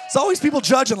 It's always people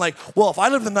judging like, well, if I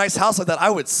lived in a nice house like that, I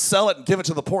would sell it and give it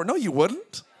to the poor. No, you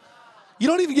wouldn't. You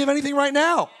don't even give anything right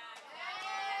now.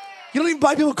 You don't even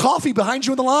buy people coffee behind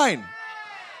you in the line.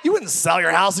 You wouldn't sell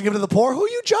your house and give it to the poor. Who are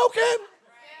you joking?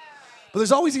 But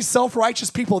there's always these self-righteous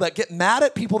people that get mad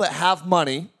at people that have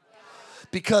money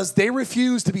because they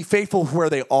refuse to be faithful where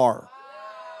they are.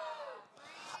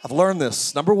 I've learned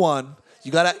this. Number one,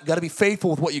 you gotta be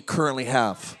faithful with what you currently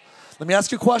have. Let me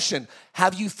ask you a question.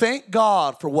 Have you thanked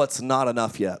God for what's not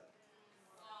enough yet?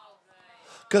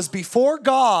 Because before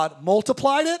God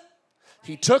multiplied it,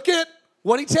 he took it.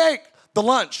 What did he take? The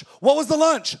lunch. What was the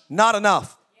lunch? Not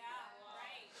enough.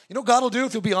 You know what God will do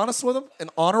if you'll be honest with him and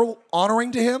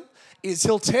honoring to him is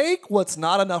he'll take what's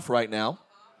not enough right now.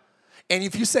 And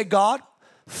if you say, God,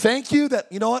 thank you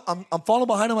that, you know what, I'm falling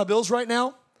behind on my bills right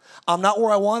now. I'm not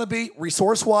where I want to be,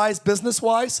 resource-wise,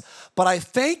 business-wise, but I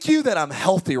thank you that I'm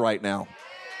healthy right now.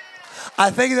 I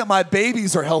thank you that my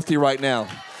babies are healthy right now,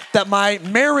 that my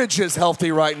marriage is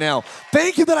healthy right now.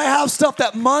 Thank you that I have stuff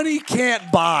that money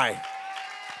can't buy.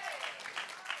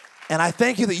 And I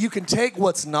thank you that you can take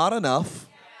what's not enough,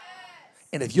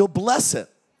 and if you'll bless it,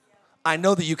 I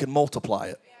know that you can multiply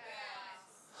it.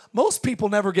 Most people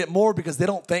never get more because they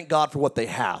don't thank God for what they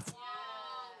have.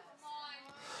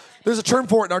 There's a term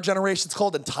for it in our generation. It's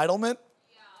called entitlement.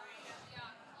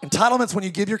 Entitlement's when you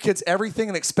give your kids everything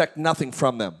and expect nothing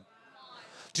from them.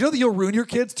 Do you know that you'll ruin your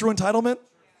kids through entitlement?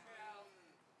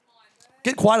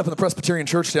 Get quiet up in the Presbyterian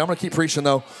church today. I'm going to keep preaching,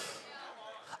 though.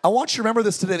 I want you to remember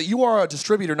this today, that you are a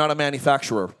distributor, not a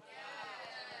manufacturer.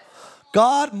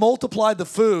 God multiplied the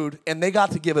food, and they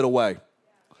got to give it away.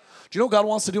 Do you know what God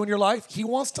wants to do in your life? He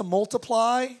wants to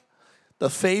multiply the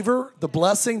favor, the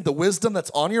blessing, the wisdom that's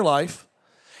on your life,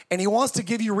 and He wants to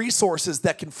give you resources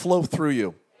that can flow through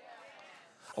you.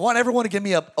 I want everyone to give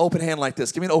me an open hand like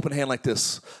this. Give me an open hand like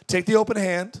this. Take the open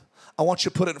hand. I want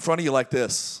you to put it in front of you like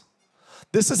this.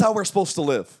 This is how we're supposed to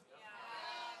live.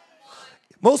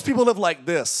 Most people live like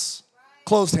this.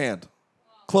 Closed hand.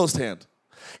 Closed hand.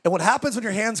 And what happens when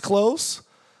your hands close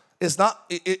is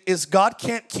God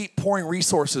can't keep pouring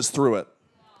resources through it.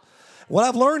 What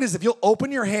I've learned is if you'll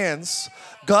open your hands,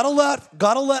 God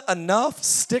will let enough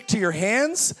stick to your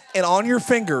hands and on your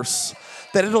fingers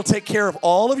that it'll take care of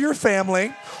all of your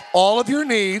family, all of your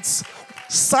needs,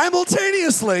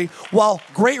 simultaneously, while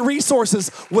great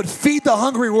resources would feed the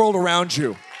hungry world around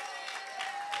you.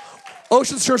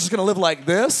 Ocean's Church is going to live like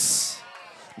this,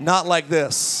 not like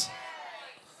this.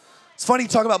 It's funny you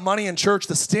talk about money in church.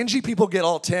 The stingy people get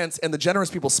all tense and the generous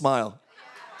people smile.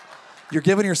 You're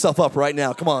giving yourself up right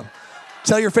now. Come on.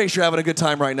 Tell your face you're having a good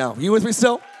time right now. You with me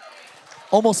still?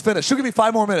 Almost finished. She'll give me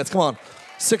 5 more minutes. Come on.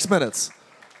 6 minutes.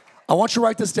 I want you to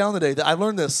write this down today. I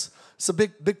learned this. It's a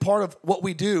big part of what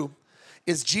we do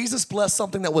is Jesus blessed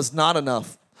something that was not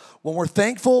enough. When we're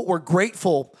thankful, we're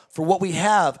grateful for what we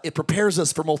have, it prepares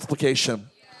us for multiplication.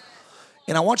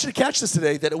 And I want you to catch this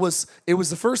today, that it was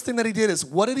the first thing that He did is,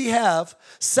 what did He have?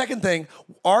 Second thing,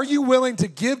 are you willing to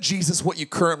give Jesus what you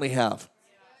currently have?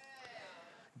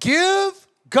 Give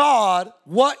God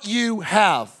what you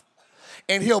have,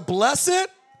 and He'll bless it,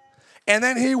 and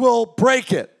then He will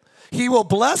break it. He will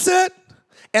bless it,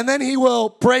 and then He will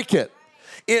break it.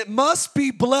 It must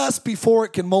be blessed before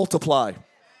it can multiply.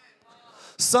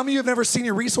 Some of you have never seen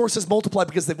your resources multiply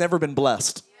because they've never been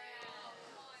blessed.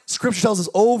 Scripture tells us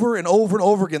over and over and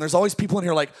over again, there's always people in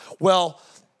here like, well,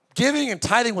 giving and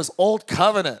tithing was old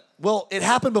covenant. Well, it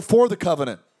happened before the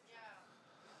covenant.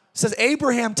 It says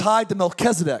Abraham tithed to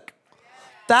Melchizedek.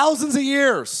 Thousands of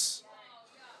years.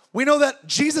 We know that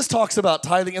Jesus talks about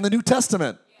tithing in the New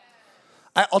Testament.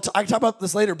 I can talk about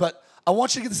this later, but I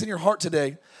want you to get this in your heart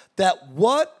today, that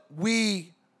what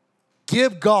we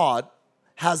give God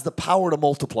has the power to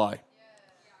multiply.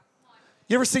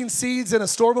 You ever seen seeds in a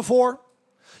store before?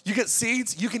 You get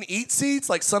seeds, you can eat seeds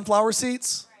like sunflower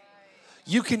seeds.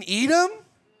 You can eat them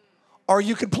or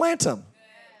you can plant them.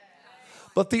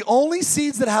 But the only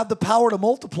seeds that have the power to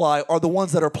multiply are the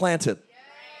ones that are planted.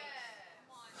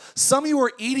 Some of you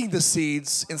are eating the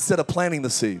seeds instead of planting the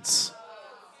seeds.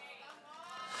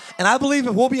 And I believe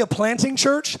if we'll be a planting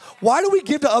church, why do we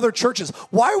give to other churches?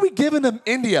 Why are we giving to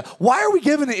India? Why are we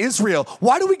giving to Israel?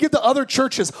 Why do we give to other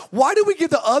churches? Why do we give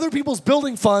to other people's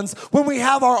building funds when we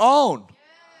have our own?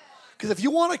 Because if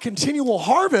you want a continual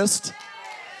harvest,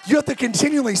 you have to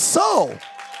continually sow.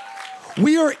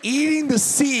 We are eating the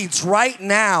seeds right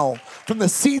now from the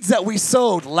seeds that we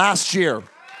sowed last year.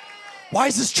 Why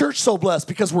is this church so blessed?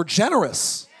 Because we're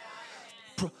generous.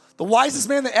 The wisest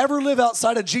man that ever lived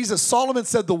outside of Jesus, Solomon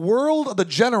said, the world of the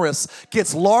generous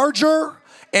gets larger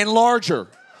and larger.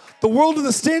 The world of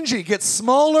the stingy gets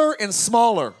smaller and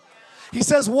smaller. He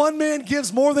says one man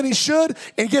gives more than he should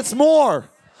and gets more.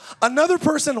 Another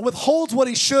person withholds what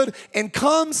he should and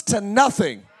comes to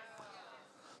nothing.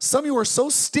 Some of you are so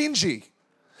stingy.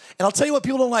 And I'll tell you what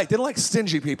people don't like. They don't like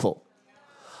stingy people.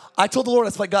 I told the Lord, I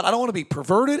was like, God, I don't want to be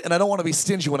perverted and I don't want to be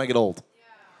stingy when I get old.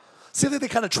 See, they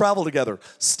kind of travel together.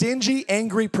 Stingy,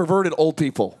 angry, perverted old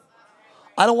people.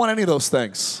 I don't want any of those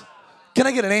things. Can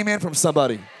I get an amen from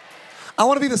somebody? I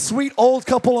want to be the sweet old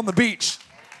couple on the beach.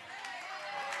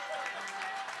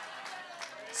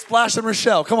 Splash and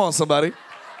Rochelle. Come on, somebody.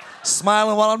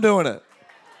 Smiling while I'm doing it.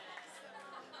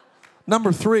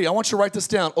 Number 3, I want you to write this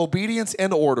down. Obedience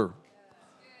and order.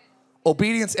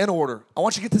 Obedience and order. I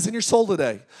want you to get this in your soul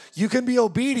today. You can be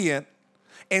obedient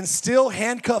and still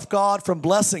handcuff God from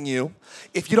blessing you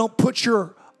if you don't put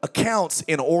your accounts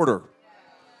in order.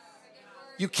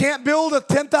 You can't build a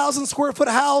 10,000 square foot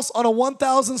house on a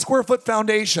 1,000 square foot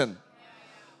foundation.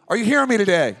 Are you hearing me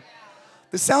today?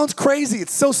 This sounds crazy.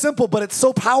 It's so simple, but it's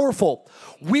so powerful.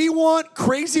 We want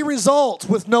crazy results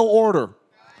with no order.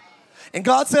 And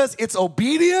God says it's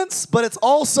obedience, but it's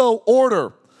also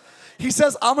order. He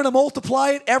says, I'm going to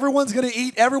multiply it. Everyone's going to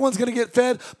eat. Everyone's going to get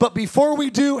fed. But before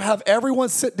we do, have everyone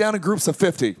sit down in groups of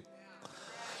 50. Do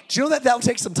you know that will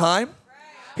take some time?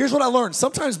 Here's what I learned.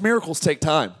 Sometimes miracles take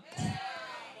time.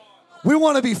 We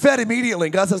want to be fed immediately.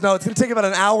 And God says, no, it's going to take about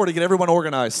an hour to get everyone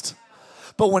organized.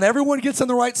 But when everyone gets in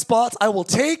the right spots, I will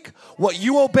take what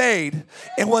you obeyed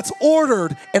and what's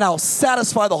ordered, and I'll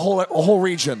satisfy the whole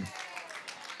region.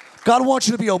 God wants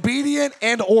you to be obedient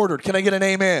and ordered. Can I get an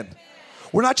amen?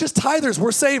 We're not just tithers,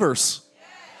 we're savers.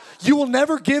 You will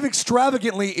never give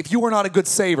extravagantly if you are not a good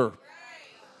saver.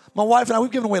 My wife and I,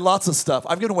 we've given away lots of stuff.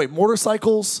 I've given away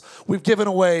motorcycles. We've given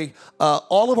away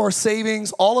all of our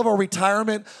savings, all of our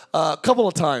retirement a couple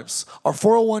of times. Our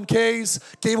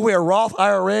 401ks, gave away our Roth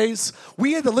IRAs.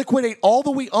 We had to liquidate all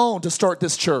that we owned to start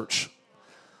this church.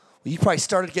 Well, you probably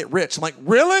started to get rich. I'm like,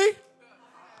 really?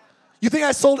 You think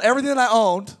I sold everything that I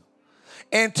owned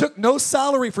and took no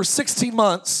salary for 16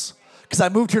 months because I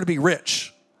moved here to be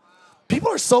rich? People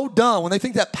are so dumb when they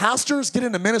think that pastors get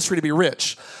into ministry to be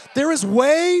rich. There is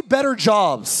way better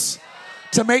jobs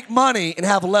to make money and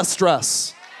have less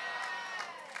stress.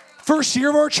 First year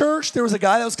of our church, there was a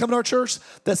guy that was coming to our church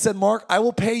that said, Mark, I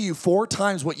will pay you 4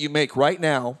 times what you make right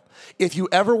now. If you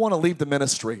ever want to leave the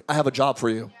ministry, I have a job for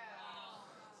you.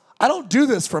 I don't do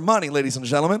this for money, ladies and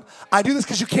gentlemen. I do this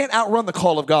because you can't outrun the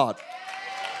call of God.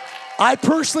 I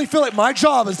personally feel like my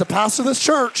job is to pastor this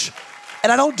church,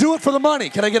 and I don't do it for the money.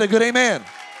 Can I get a good amen?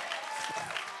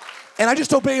 And I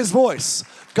just obey his voice.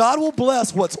 God will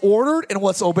bless what's ordered and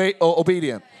what's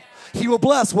obedient. He will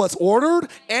bless what's ordered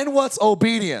and what's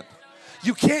obedient.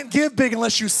 You can't give big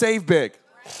unless you save big.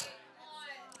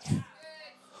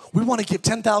 We want to give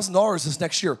 $10,000 this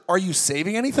next year. Are you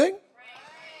saving anything?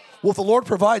 Well, if the Lord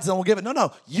provides, then we'll give it.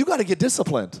 No. You got to get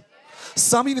disciplined.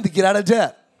 Some even to get out of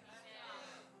debt.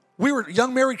 We were a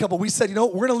young married couple. We said, we're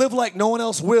going to live like no one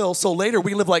else will, so later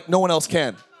we live like no one else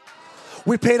can.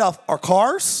 We paid off our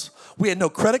cars. We had no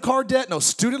credit card debt, no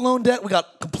student loan debt. We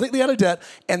got completely out of debt,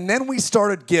 and then we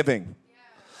started giving.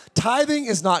 Tithing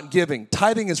is not giving.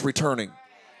 Tithing is returning.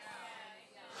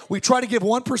 We try to give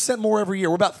 1% more every year.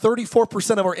 We're about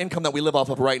 34% of our income that we live off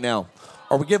of right now.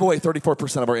 Or we give away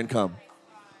 34% of our income.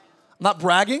 I'm not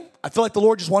bragging. I feel like the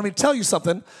Lord just wanted me to tell you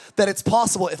something, that it's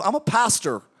possible. If I'm a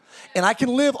pastor and I can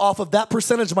live off of that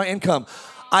percentage of my income,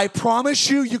 I promise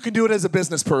you, you can do it as a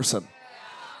business person.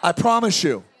 I promise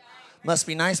you. Must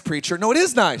be nice, preacher. No, it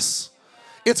is nice.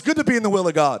 It's good to be in the will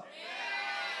of God.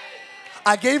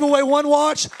 I gave away 1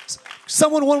 watch.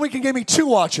 Someone one weekend gave me 2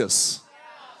 watches.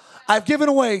 I've given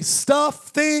away stuff,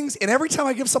 things, and every time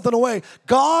I give something away,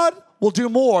 God will do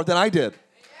more than I did.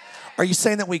 Are you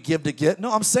saying that we give to get?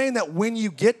 No, I'm saying that when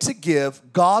you get to give,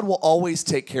 God will always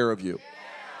take care of you.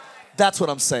 That's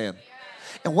what I'm saying.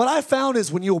 And what I found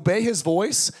is when you obey his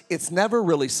voice, it's never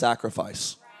really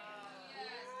sacrifice.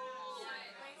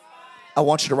 I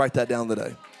want you to write that down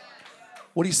today.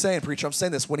 What are you saying, preacher? I'm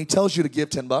saying this. When he tells you to give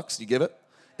 $10, you give it.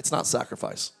 It's not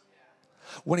sacrifice.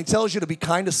 When he tells you to be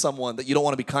kind to someone that you don't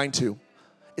want to be kind to,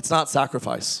 it's not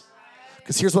sacrifice.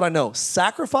 Because here's what I know.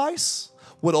 Sacrifice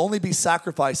would only be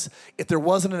sacrifice if there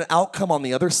wasn't an outcome on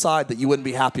the other side that you wouldn't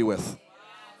be happy with.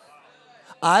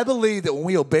 I believe that when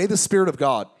we obey the Spirit of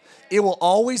God, it will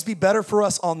always be better for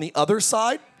us on the other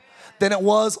side than it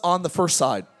was on the first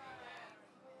side.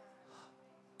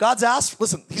 God's asked,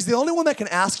 listen, he's the only one that can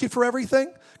ask you for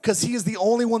everything because he is the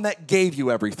only one that gave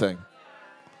you everything.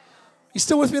 You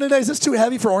still with me today? Is this too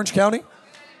heavy for Orange County?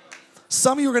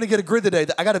 Some of you are going to get a grid today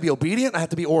that I got to be obedient, I have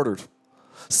to be ordered.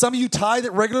 Some of you tithe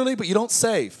it regularly, but you don't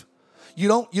save. You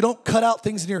don't cut out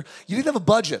things in you need to have a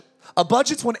budget. A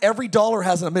budget's when every dollar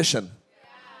has a mission.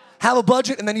 Have a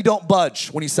budget and then you don't budge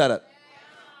when you set it.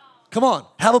 Come on,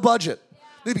 have a budget.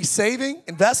 You need to be saving,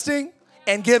 investing,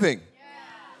 and giving.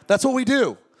 That's what we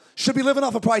do. Should be living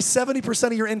off of probably 70%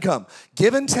 of your income.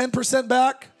 Giving 10%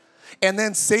 back, and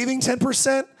then saving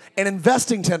 10% and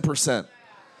investing 10%.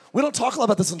 We don't talk a lot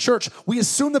about this in church. We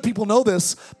assume that people know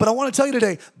this, but I want to tell you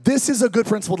today, this is a good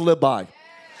principle to live by.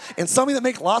 And some of you that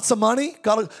make lots of money,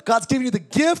 God's giving you the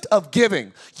gift of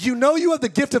giving. You know you have the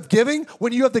gift of giving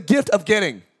when you have the gift of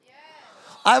getting.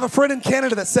 I have a friend in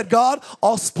Canada that said, God,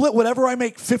 I'll split whatever I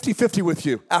make 50-50 with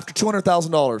you after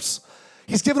 $200,000.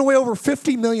 He's given away over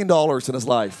 $50 million in his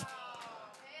life.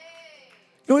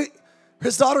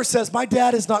 His daughter says, my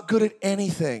dad is not good at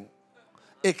anything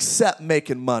except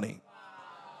making money.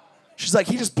 She's like,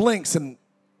 he just blinks and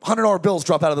 $100 bills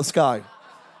drop out of the sky.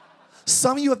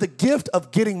 Some of you have the gift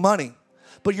of getting money,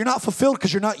 but you're not fulfilled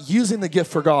because you're not using the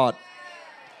gift for God.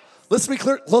 Let's be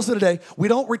clear, listen today. We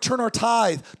don't return our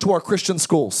tithe to our Christian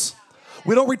schools.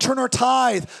 We don't return our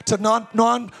tithe to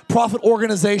non-profit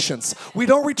organizations. We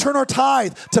don't return our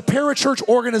tithe to parachurch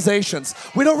organizations.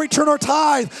 We don't return our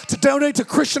tithe to donate to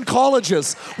Christian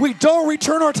colleges. We don't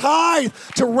return our tithe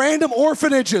to random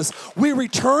orphanages. We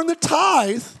return the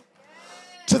tithe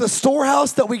to the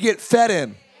storehouse that we get fed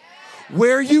in.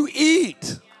 Where you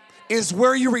eat is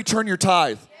where you return your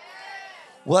tithe.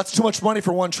 Well, that's too much money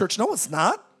for one church. No, it's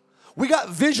not. We got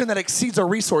vision that exceeds our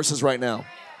resources right now.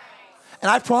 And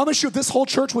I promise you, if this whole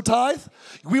church would tithe,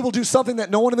 we will do something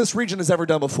that no one in this region has ever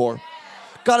done before.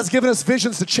 God has given us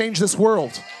visions to change this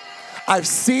world. I've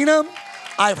seen them,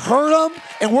 I've heard them,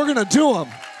 and we're gonna do them.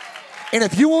 And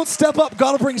if you won't step up,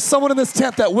 God will bring someone in this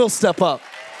tent that will step up.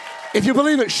 If you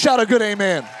believe it, shout a good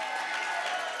amen.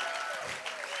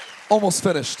 Almost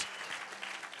finished.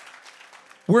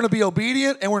 We're gonna be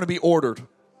obedient and we're gonna be ordered.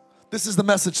 This is the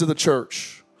message to the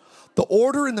church. The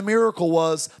order in the miracle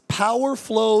was power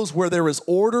flows where there is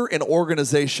order and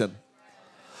organization.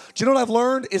 Do you know what I've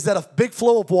learned? Is that a big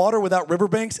flow of water without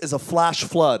riverbanks is a flash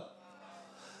flood.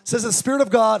 It says the Spirit of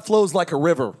God flows like a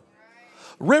river.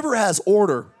 River has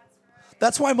order.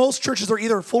 That's why most churches are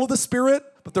either full of the Spirit,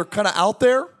 but they're kind of out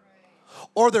there,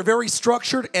 or they're very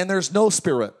structured and there's no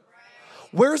Spirit.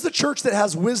 Where's the church that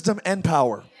has wisdom and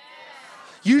power?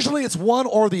 Usually it's one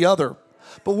or the other.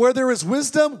 But where there is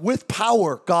wisdom with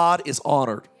power, God is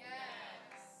honored.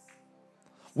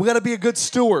 We got to be a good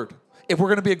steward if we're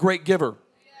going to be a great giver.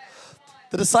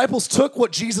 The disciples took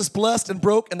what Jesus blessed and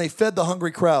broke, and they fed the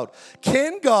hungry crowd.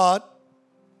 Can God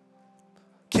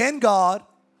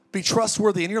be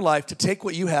trustworthy in your life to take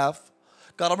what you have?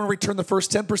 God, I'm going to return the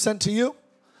first 10% to you.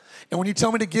 And when you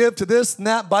tell me to give to this and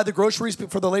that, buy the groceries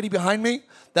for the lady behind me,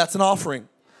 that's an offering.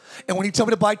 And when you tell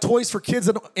me to buy toys for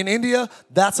kids in India,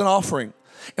 that's an offering.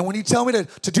 And when you tell me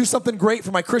to do something great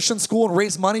for my Christian school and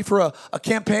raise money for a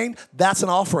campaign, that's an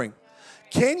offering.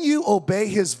 Can you obey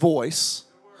his voice?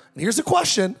 And here's the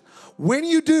question. When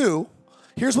you do,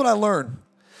 here's what I learned.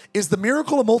 Is the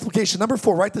miracle of multiplication, number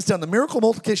 4, write this down. The miracle of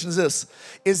multiplication is this,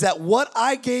 is that what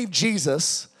I gave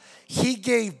Jesus, he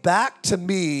gave back to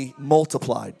me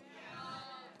multiplied.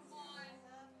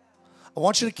 I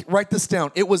want you to write this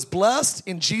down. It was blessed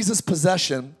in Jesus'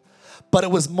 possession, but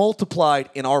it was multiplied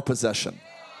in our possession.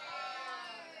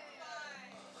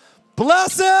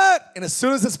 Bless it! And as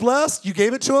soon as it's blessed, you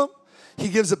gave it to him, he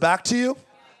gives it back to you.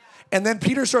 And then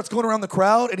Peter starts going around the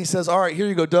crowd and he says, all right, here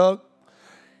you go, Doug.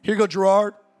 Here you go,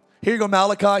 Gerard. Here you go,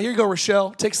 Malachi. Here you go,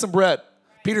 Rochelle. Take some bread.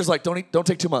 Peter's like, don't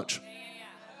take too much.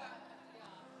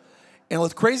 And the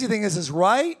crazy thing is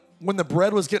right when the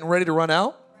bread was getting ready to run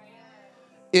out,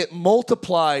 it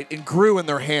multiplied and grew in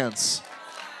their hands.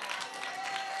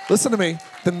 Listen to me.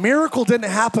 The miracle didn't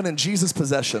happen in Jesus'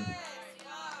 possession.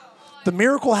 The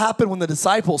miracle happened when the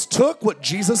disciples took what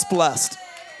Jesus blessed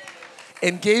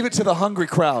and gave it to the hungry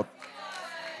crowd.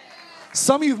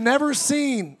 Some of you have never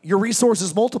seen your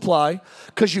resources multiply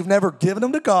because you've never given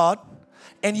them to God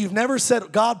and you've never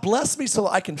said, God, bless me so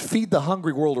I can feed the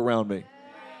hungry world around me.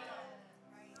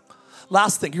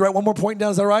 Last thing. You write one more point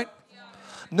down, is that right?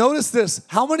 Notice this.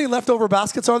 How many leftover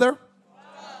baskets are there? 12.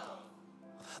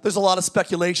 There's a lot of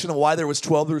speculation of why there was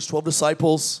 12. There was 12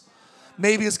 disciples.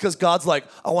 Maybe it's because God's like,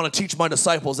 I want to teach my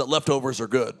disciples that leftovers are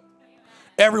good.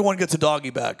 Everyone gets a doggy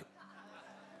bag.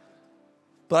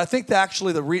 But I think that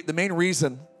actually the main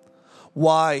reason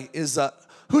why is,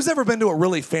 who's ever been to a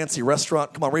really fancy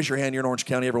restaurant? Come on, raise your hand. You're in Orange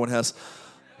County. Everyone has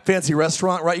fancy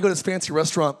restaurant, right? You go to this fancy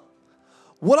restaurant.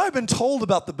 What I've been told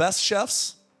about the best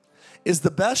chefs is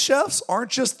the best chefs aren't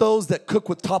just those that cook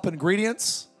with top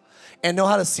ingredients and know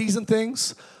how to season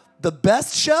things. The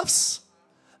best chefs,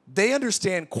 they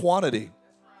understand quantity.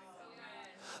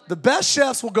 The best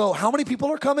chefs will go, how many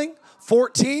people are coming?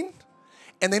 14.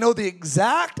 And they know the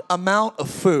exact amount of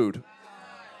food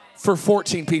for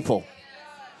 14 people.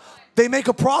 They make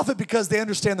a profit because they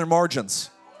understand their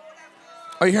margins.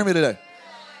 Are you hearing me today?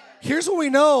 Here's what we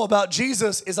know about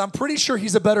Jesus is I'm pretty sure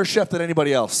he's a better chef than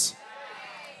anybody else.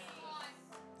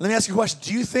 Let me ask you a question.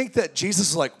 Do you think that Jesus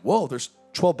is like, whoa, there's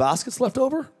 12 baskets left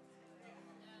over?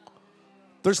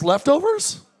 There's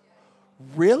leftovers?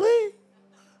 Really?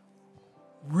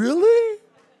 Really?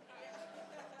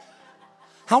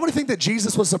 How many think that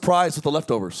Jesus was surprised with the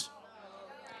leftovers?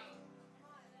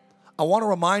 I want to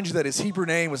remind you that his Hebrew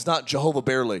name was not Jehovah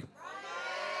Barely.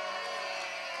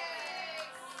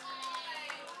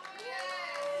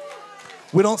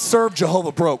 We don't serve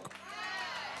Jehovah Broke.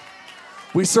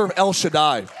 We serve El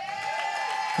Shaddai.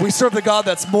 We serve the God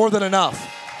that's more than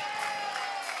enough.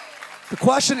 The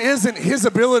question isn't his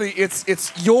ability,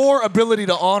 it's your ability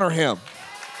to honor him.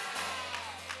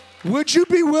 Would you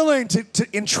be willing to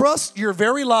entrust your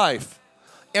very life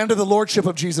under the lordship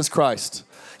of Jesus Christ?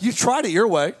 You've tried it your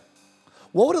way.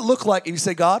 What would it look like if you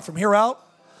say, God, from here out,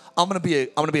 I'm gonna be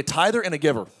a tither and a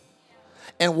giver.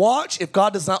 And watch if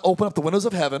God does not open up the windows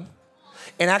of heaven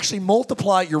and actually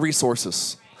multiply your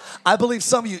resources. I believe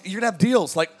some of you, you're gonna have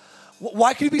deals like,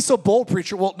 why can you be so bold,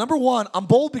 preacher? Well, number one, I'm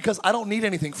bold because I don't need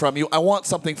anything from you. I want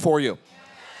something for you.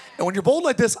 And when you're bold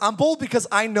like this, I'm bold because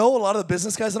I know a lot of the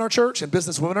business guys in our church and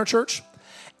business women in our church,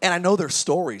 and I know their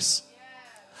stories.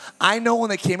 I know when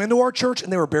they came into our church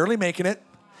and they were barely making it,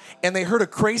 and they heard a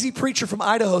crazy preacher from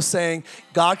Idaho saying,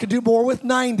 God can do more with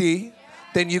 90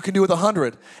 than you can do with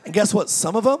 100. And guess what?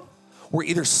 Some of them were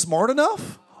either smart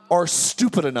enough or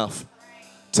stupid enough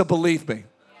to believe me.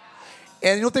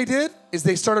 And you know what they did? Is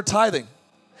they started tithing.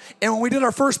 And when we did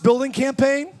our first building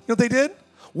campaign, you know what they did?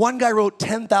 One guy wrote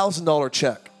 $10,000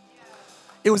 check.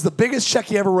 It was the biggest check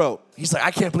he ever wrote. He's like, I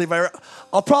can't believe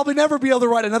I'll probably never be able to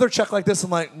write another check like this.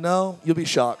 I'm like, no, you'll be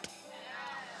shocked.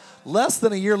 Less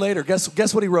than a year later,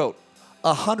 guess what he wrote?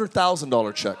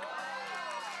 $100,000 check.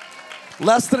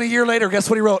 Less than a year later, guess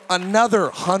what he wrote? Another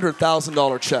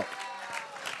 $100,000 check.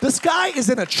 This guy is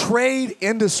in a trade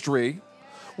industry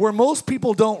where most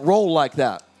people don't roll like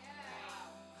that.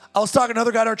 I was talking to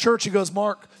another guy at our church. He goes,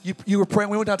 Mark, you were praying.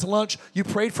 We went out to lunch. You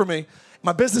prayed for me.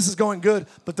 My business is going good.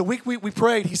 But the week we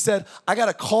prayed, he said, I got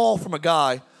a call from a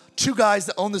guy, two guys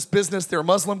that own this business. They're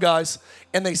Muslim guys.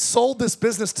 And they sold this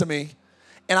business to me.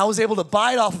 And I was able to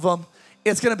buy it off of them.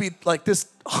 It's going to be like this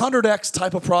 100X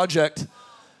type of project.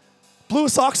 Blew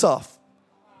his socks off.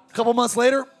 A couple months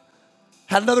later,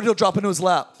 had another deal drop into his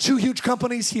lap. Two huge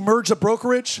companies. He merged a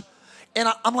brokerage. And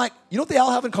I'm like, you know what they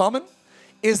all have in common?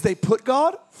 Is they put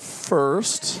God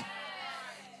first.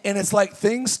 And it's like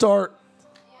things start.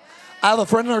 I have a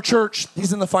friend in our church.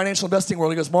 He's in the financial investing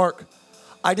world. He goes, Mark,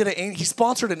 he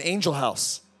sponsored an angel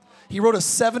house. He wrote a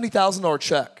 $70,000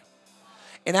 check.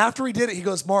 And after he did it, he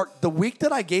goes, Mark, the week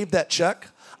that I gave that check,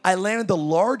 I landed the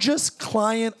largest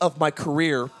client of my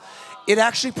career. It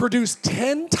actually produced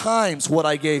 10 times what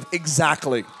I gave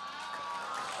exactly.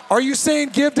 Are you saying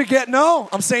give to get? No,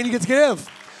 I'm saying you get to give.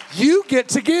 You get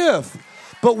to give.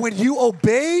 But when you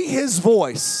obey his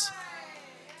voice,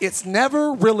 it's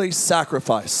never really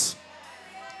sacrifice.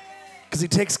 Because he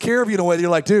takes care of you in a way that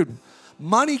you're like, dude,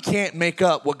 money can't make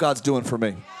up what God's doing for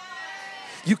me.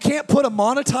 You can't put a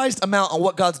monetized amount on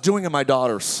what God's doing in my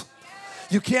daughters.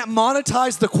 You can't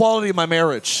monetize the quality of my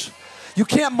marriage. You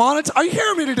can't monetize. Are you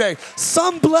hearing me today?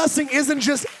 Some blessing isn't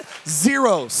just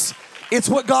zeros. It's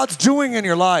what God's doing in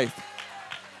your life.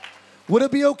 Would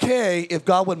it be okay if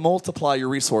God would multiply your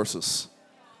resources?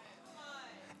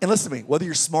 And listen to me, whether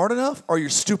you're smart enough or you're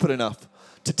stupid enough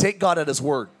to take God at his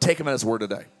word, take him at his word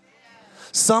today.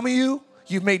 Some of you,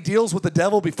 you've made deals with the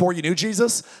devil before you knew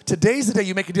Jesus. Today's the day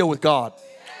you make a deal with God.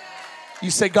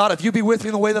 You say, God, if you be with me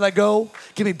in the way that I go,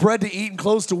 give me bread to eat and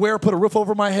clothes to wear, put a roof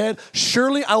over my head,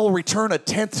 surely I will return a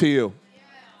tenth to you.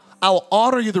 I will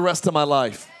honor you the rest of my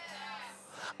life.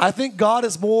 I think God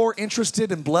is more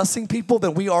interested in blessing people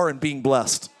than we are in being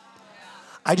blessed.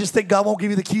 I just think God won't give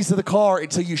you the keys to the car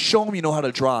until you show him you know how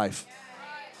to drive.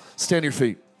 Stand on your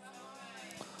feet.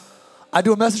 I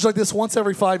do a message like this once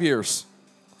every 5 years.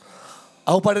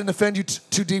 I hope I didn't offend you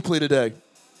too deeply today.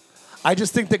 I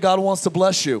just think that God wants to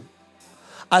bless you.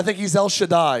 I think he's El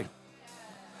Shaddai.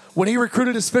 When he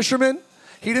recruited his fishermen,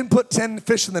 he didn't put 10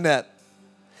 fish in the net.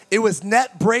 It was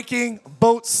net breaking,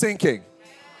 boat sinking.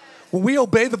 When we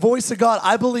obey the voice of God,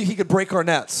 I believe he could break our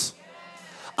nets.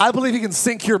 I believe he can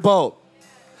sink your boat.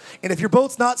 And if your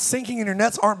boat's not sinking and your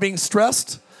nets aren't being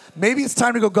stressed, maybe it's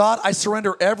time to go, God, I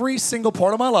surrender every single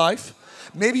part of my life.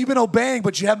 Maybe you've been obeying,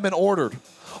 but you haven't been ordered.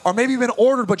 Or maybe you've been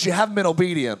ordered, but you haven't been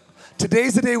obedient.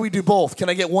 Today's the day we do both. Can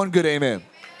I get one good amen?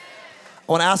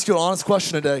 I want to ask you an honest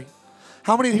question today.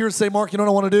 How many here say, Mark, you know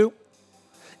what I want to do?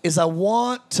 Is I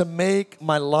want to make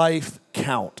my life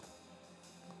count.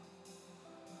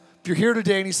 If you're here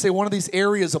today and you say one of these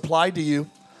areas applied to you,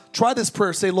 try this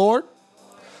prayer. Say, Lord,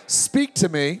 speak to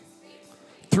me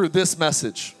through this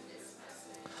message.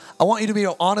 I want you to be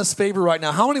an honest favor right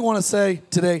now. How many want to say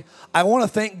today, I want to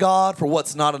thank God for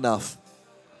what's not enough?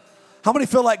 How many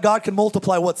feel like God can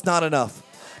multiply what's not enough?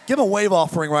 Give him a wave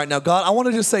offering right now. God, I want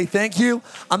to just say thank you.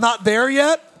 I'm not there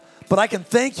yet, but I can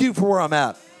thank you for where I'm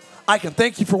at. I can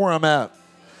thank you for where I'm at.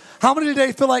 How many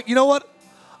today feel like, you know what?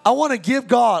 I want to give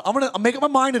God. I'm making my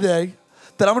mind today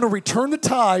that I'm going to return the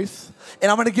tithe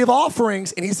and I'm going to give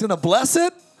offerings and he's going to bless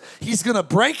it, he's going to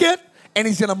break it, and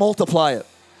he's going to multiply it.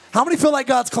 How many feel like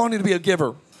God's calling you to be a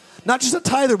giver? Not just a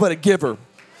tither, but a giver.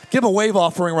 Give him a wave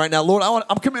offering right now. Lord,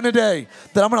 I'm committing today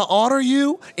that I'm going to honor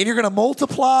you and you're going to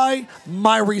multiply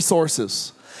my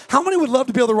resources. How many would love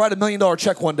to be able to write $1 million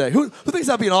check one day? Who thinks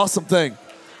that'd be an awesome thing?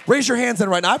 Raise your hands in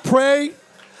right now. I pray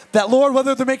that, Lord,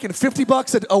 whether they're making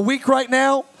 $50 a week right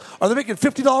now or they're making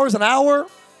 $50 an hour,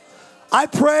 I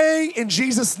pray in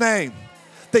Jesus' name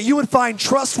that you would find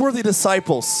trustworthy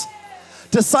disciples.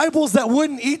 Disciples that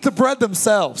wouldn't eat the bread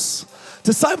themselves.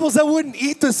 Disciples that wouldn't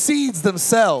eat the seeds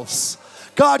themselves.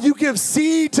 God, you give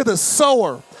seed to the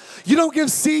sower. You don't give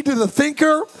seed to the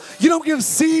thinker. You don't give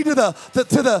seed to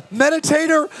the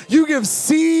meditator. You give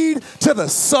seed to the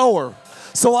sower.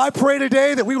 So I pray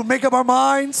today that we would make up our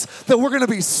minds that we're going to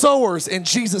be sowers in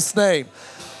Jesus' name.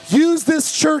 Use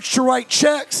this church to write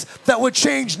checks that would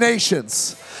change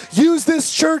nations. Use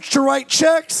this church to write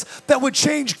checks that would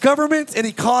change governments and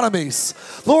economies.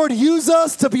 Lord, use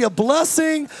us to be a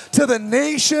blessing to the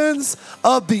nations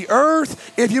of the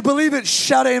earth. If you believe it,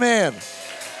 shout amen.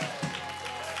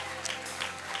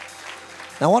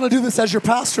 Now, I want to do this as your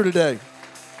pastor today.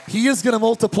 He is going to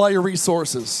multiply your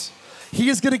resources. He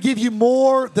is going to give you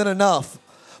more than enough.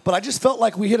 But I just felt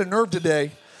like we hit a nerve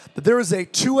today that there is a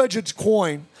two-edged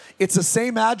coin. It's the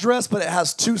same address, but it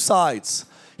has two sides.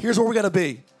 Here's where we're going to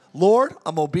be. Lord,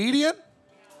 I'm obedient.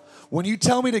 When you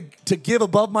tell me to give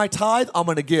above my tithe, I'm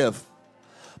going to give.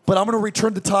 But I'm going to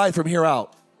return the tithe from here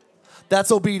out.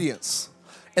 That's obedience.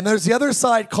 And there's the other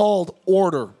side called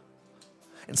order.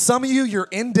 And some of you, you're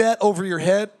in debt over your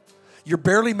head. You're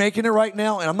barely making it right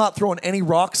now, and I'm not throwing any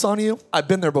rocks on you. I've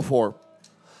been there before.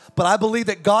 But I believe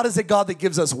that God is a God that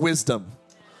gives us wisdom.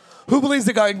 Who believes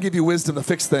that God can give you wisdom to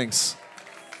fix things?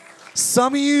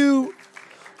 Some of you,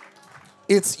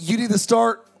 you need to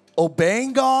start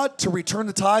obeying God to return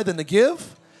the tithe and to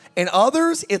give. And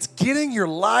others, it's getting your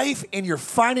life and your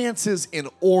finances in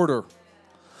order.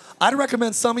 I'd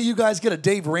recommend some of you guys get a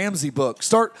Dave Ramsey book.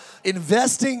 Start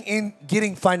investing in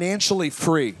getting financially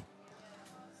free.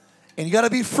 And you got to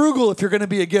be frugal if you're going to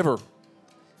be a giver.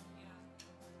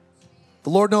 The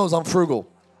Lord knows I'm frugal.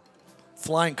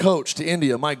 Flying coach to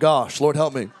India, my gosh, Lord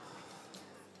help me.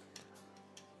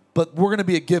 But we're going to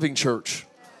be a giving church.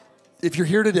 If you're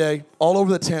here today, all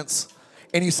over the tents,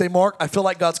 and you say, Mark, I feel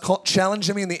like God's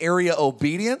challenging me in the area of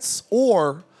obedience,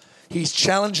 or he's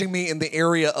challenging me in the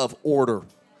area of order.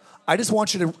 I just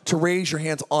want you to raise your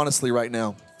hands honestly right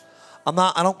now.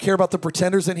 I don't care about the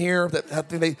pretenders in here that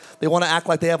they want to act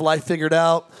like they have life figured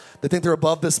out. They think they're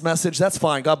above this message. That's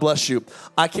fine. God bless you.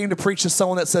 I came to preach to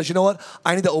someone that says, you know what?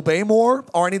 I need to obey more,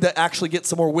 or I need to actually get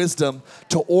some more wisdom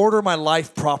to order my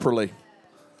life properly.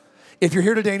 If you're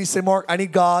here today and you say, Mark, I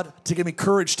need God to give me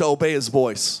courage to obey his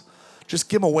voice, just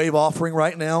give him a wave offering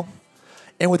right now.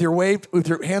 And with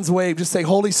your hands waved, just say,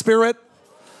 Holy Spirit,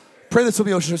 pray this with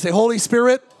me, Ocean. Say, Holy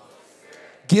Spirit,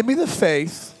 give me the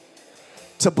faith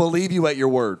to believe you at your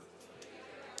word.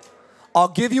 I'll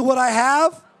give you what I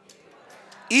have,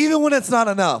 even when it's not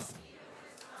enough.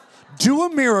 Do a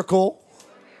miracle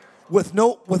with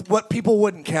what people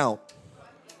wouldn't count.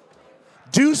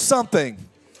 Do something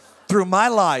through my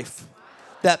life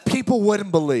that people wouldn't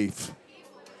believe.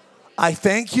 I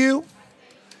thank you.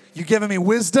 You've given me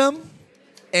wisdom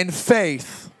and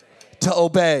faith to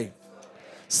obey.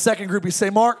 Second group, you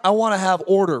say, Mark, I want to have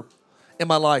order in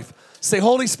my life. Say,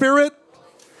 Holy Spirit,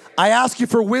 I ask you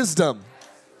for wisdom.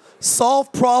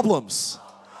 Solve problems.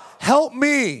 Help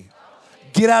me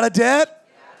get out of debt,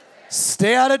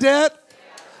 stay out of debt,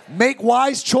 make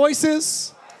wise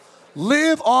choices,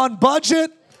 live on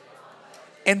budget,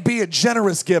 and be a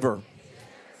generous giver.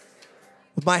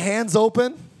 With my hands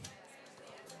open,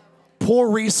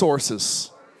 pour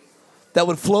resources that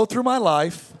would flow through my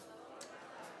life,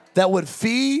 that would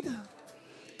feed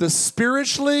the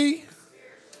spiritually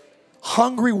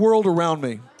hungry world around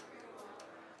me.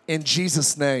 In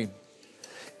Jesus' name.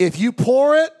 If you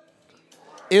pour it,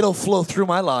 it'll flow through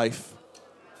my life.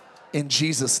 In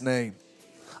Jesus' name.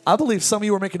 I believe some of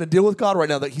you are making a deal with God right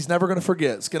now that he's never going to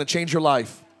forget. It's going to change your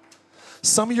life.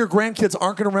 Some of your grandkids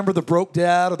aren't going to remember the broke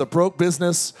dad or the broke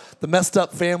business, the messed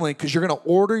up family, because you're going to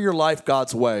order your life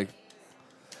God's way.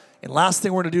 And last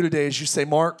thing we're going to do today is you say,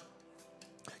 Mark,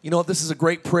 you know what? This is a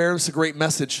great prayer. This is a great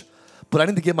message, but I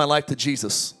need to give my life to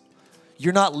Jesus.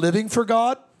 You're not living for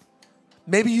God.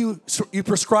 Maybe you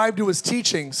prescribe to his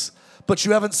teachings, but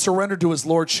you haven't surrendered to his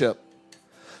lordship.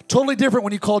 Totally different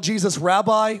when you call Jesus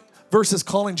rabbi versus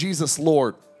calling Jesus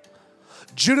Lord.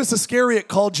 Judas Iscariot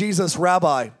called Jesus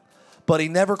rabbi, but he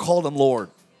never called him Lord.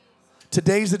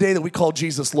 Today's the day that we call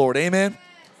Jesus Lord. Amen?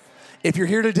 If you're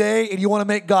here today and you want to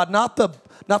make God not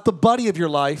the buddy of your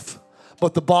life,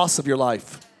 but the boss of your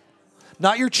life.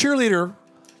 Not your cheerleader,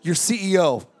 your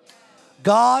CEO.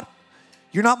 God,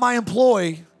 you're not my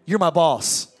employee, You're my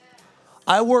boss.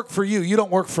 I work for you. You don't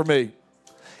work for me.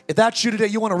 If that's you today,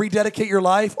 you want to rededicate your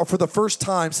life, or for the first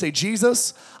time, say,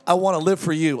 Jesus, I want to live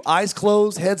for you. Eyes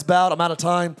closed, heads bowed, I'm out of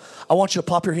time. I want you to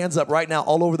pop your hands up right now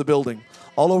all over the building,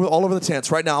 all over the tents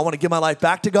right now. I want to give my life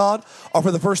back to God, or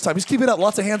for the first time. Just keep it up.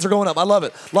 Lots of hands are going up. I love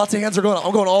it. Lots of hands are going up.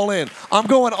 I'm going all in. I'm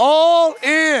going all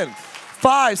in.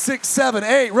 5, 6, 7,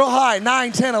 8, real high.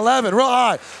 9, 10, 11, real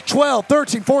high. 12,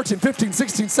 13, 14, 15,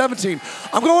 16, 17.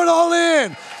 I'm going all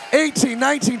in. 18,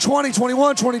 19, 20,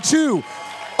 21, 22.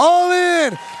 All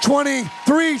in.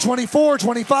 23, 24,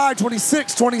 25,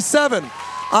 26, 27.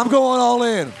 I'm going all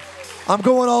in. I'm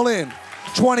going all in.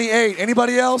 28.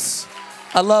 Anybody else?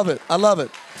 I love it. I love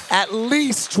it. At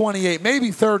least 28,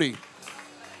 maybe 30.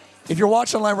 If you're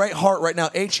watching online, write heart right now.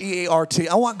 Heart.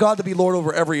 I want God to be Lord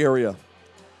over every area.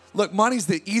 Look, money's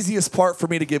the easiest part for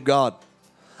me to give God.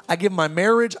 I give my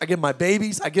marriage, I give my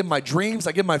babies, I give my dreams,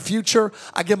 I give my future,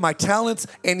 I give my talents,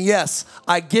 and yes,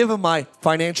 I give him my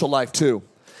financial life too.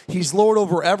 He's Lord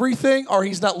over everything, or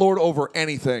he's not Lord over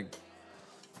anything.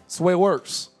 That's the way it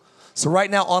works. So right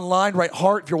now online, write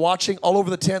heart. If you're watching all over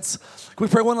the tents, can we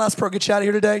pray one last prayer? Get you out of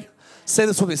here today. Say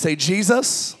this with me. Say,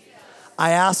 Jesus,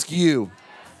 I ask you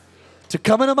to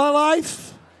come into my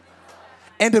life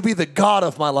and to be the God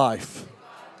of my life.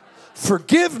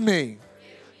 Forgive me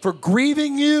for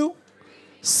grieving you,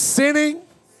 sinning,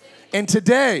 and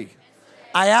today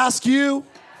I ask you,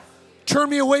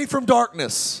 turn me away from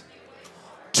darkness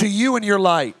to you and your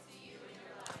light.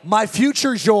 My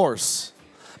future's yours.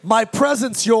 My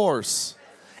present's yours.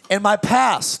 And my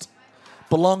past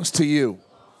belongs to you.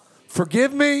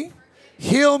 Forgive me,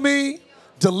 heal me,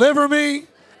 deliver me,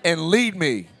 and lead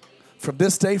me from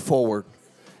this day forward.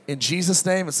 In Jesus'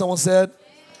 name. And someone said,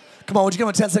 come on, would you give him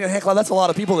a 10-second hand clap? That's a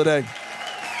lot of people today.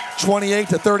 28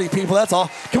 to 30 people, that's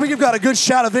all. Can we give God a good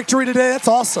shout of victory today? That's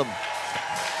awesome.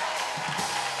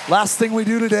 Last thing we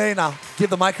do today, now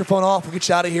give the microphone off. We'll get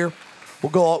you out of here.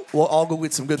 We'll all go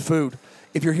get some good food.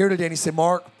 If you're here today and you say,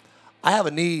 Mark, I have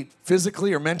a need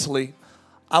physically or mentally,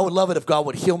 I would love it if God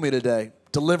would heal me today,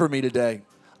 deliver me today.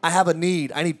 I have a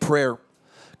need. I need prayer.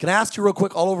 Can I ask you real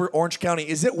quick all over Orange County,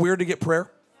 is it weird to get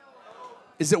prayer?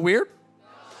 Is it weird?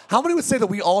 How many would say that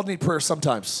we all need prayer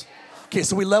sometimes? Okay,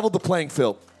 so we leveled the playing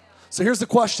field. So here's the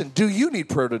question. Do you need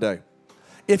prayer today?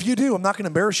 If you do, I'm not going to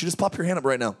embarrass you. Just pop your hand up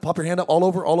right now. Pop your hand up all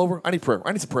over. I need prayer.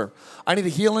 I need some prayer. I need a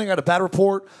healing. I got a bad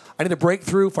report. I need a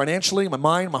breakthrough financially, my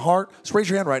mind, my heart. Just raise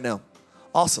your hand right now.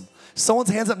 Awesome. Someone's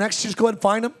hand's up next to you. Just go ahead and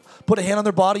find them. Put a hand on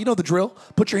their body. You know the drill.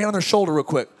 Put your hand on their shoulder real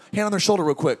quick. Hand on their shoulder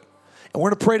real quick. And we're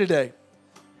going to pray today.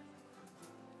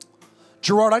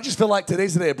 Gerard, I just feel like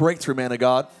today's the day of breakthrough, man of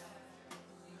God.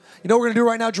 You know what we're going to do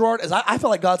right now, Gerard, is I feel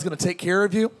like God's going to take care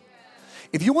of you.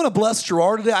 If you want to bless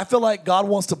Gerard today, I feel like God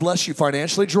wants to bless you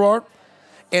financially, Gerard.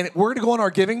 And we're going to go on our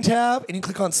giving tab, and you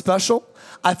click on special.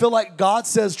 I feel like God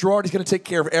says, Gerard, he's going to take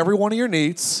care of every one of your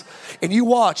needs. And you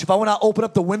watch, if I want to open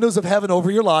up the windows of heaven over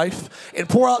your life and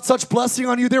pour out such blessing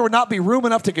on you, there would not be room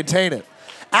enough to contain it.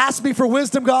 Ask me for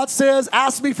wisdom, God says.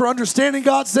 Ask me for understanding,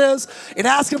 God says. And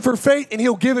ask him for faith, and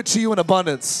he'll give it to you in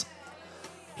abundance.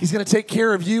 He's going to take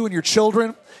care of you and your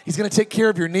children. He's going to take care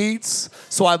of your needs.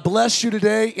 So I bless you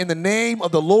today in the name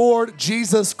of the Lord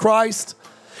Jesus Christ.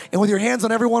 And with your hands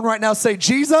on everyone right now, say,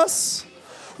 Jesus,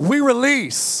 we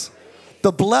release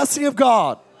the blessing of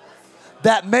God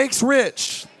that makes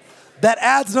rich, that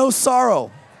adds no sorrow.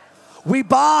 We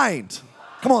bind,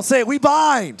 come on, say it, we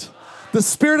bind the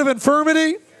spirit of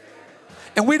infirmity,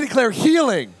 and we declare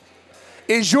healing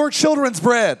is your children's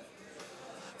bread.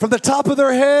 From the top of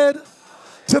their head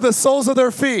to the soles of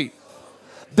their feet.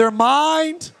 Their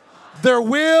mind, their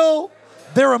will,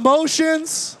 their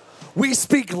emotions, we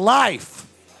speak life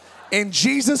in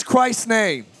Jesus Christ's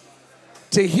name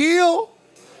to heal,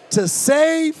 to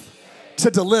save, to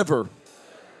deliver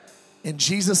in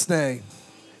Jesus' name.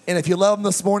 And if you love him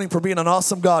this morning for being an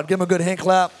awesome God, give him a good hand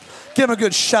clap. Give him a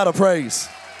good shout of praise.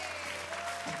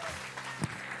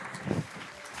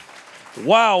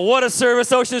 Wow, what a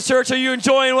service, Ocean Church. Are you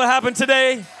enjoying what happened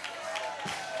today?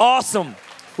 Awesome.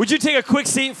 Would you take a quick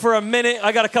seat for a minute?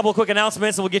 I got a couple of quick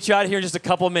announcements, and we'll get you out of here in just a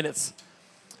couple of minutes.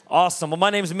 Awesome. Well, my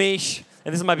name's Mish,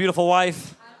 and this is my beautiful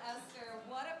wife. I'm Esther.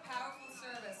 What a powerful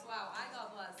service. Wow, I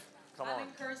got blessed. I'm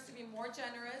encouraged to be more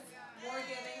generous, more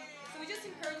giving. So we just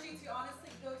encourage you to honestly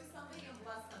go to somebody and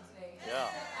bless them today. Yeah,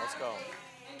 let's go.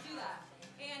 And do that.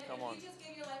 And Come on. if you just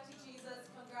gave your life to Jesus,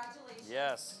 congratulations.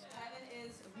 Yes. Heaven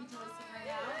is rejoicing right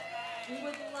now. We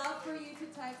would love for you to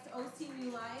text OC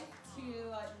New Life to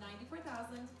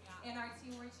 94,000, and our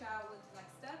team will reach out with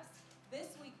next steps.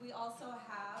 This week we also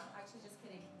have, actually just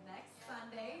kidding, next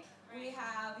Sunday we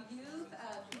have youth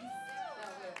feast.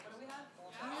 What do we have?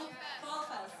 Fall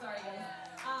Fest.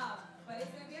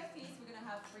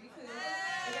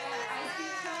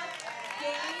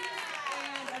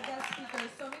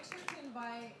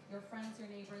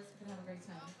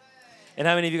 And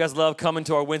how many of you guys love coming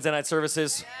to our Wednesday night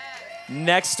services?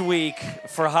 Next week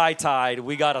for High Tide,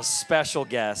 we got a special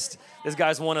guest. This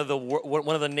guy's one of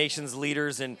the nation's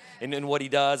leaders in what he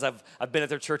does. I've been at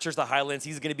their church, the Highlands.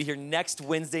 He's going to be here next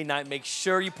Wednesday night. Make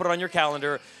sure you put it on your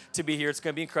calendar to be here. It's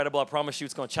going to be incredible. I promise you,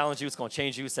 it's going to challenge you. It's going to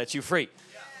change you, set you free.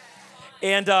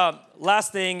 And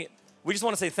last thing, we just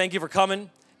want to say thank you for coming.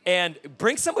 And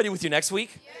bring somebody with you next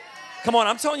week. Come on,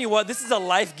 I'm telling you what, this is a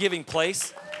life-giving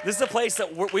place. This is a place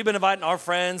that we've been inviting our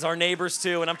friends, our neighbors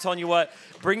to, and I'm telling you what,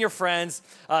 bring your friends.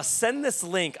 Send this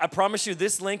link. I promise you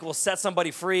this link will set somebody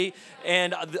free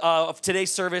and of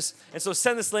today's service. And so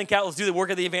send this link out. Let's do the work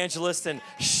of the evangelist and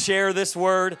share this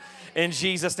word in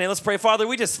Jesus' name. Let's pray. Father,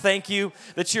 we just thank you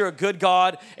that you're a good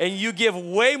God and you give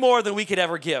way more than we could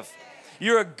ever give.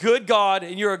 You're a good God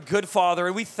and you're a good Father.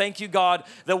 And we thank you, God,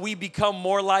 that we become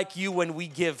more like you when we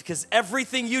give, because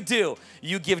everything you do,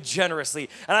 you give generously.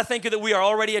 And I thank you that we are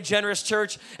already a generous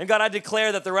church. And God, I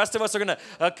declare that the rest of us are going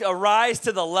to rise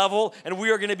to the level and we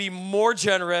are going to be more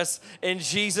generous in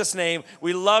Jesus' name.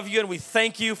 We love you and we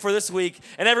thank you for this week.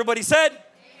 And everybody said,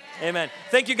 Amen.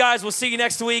 Thank you, guys. We'll see you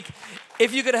next week.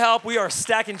 If you could help, we are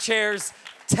stacking chairs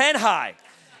 10 high.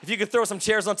 If you could throw some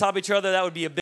chairs on top of each other, that would be a big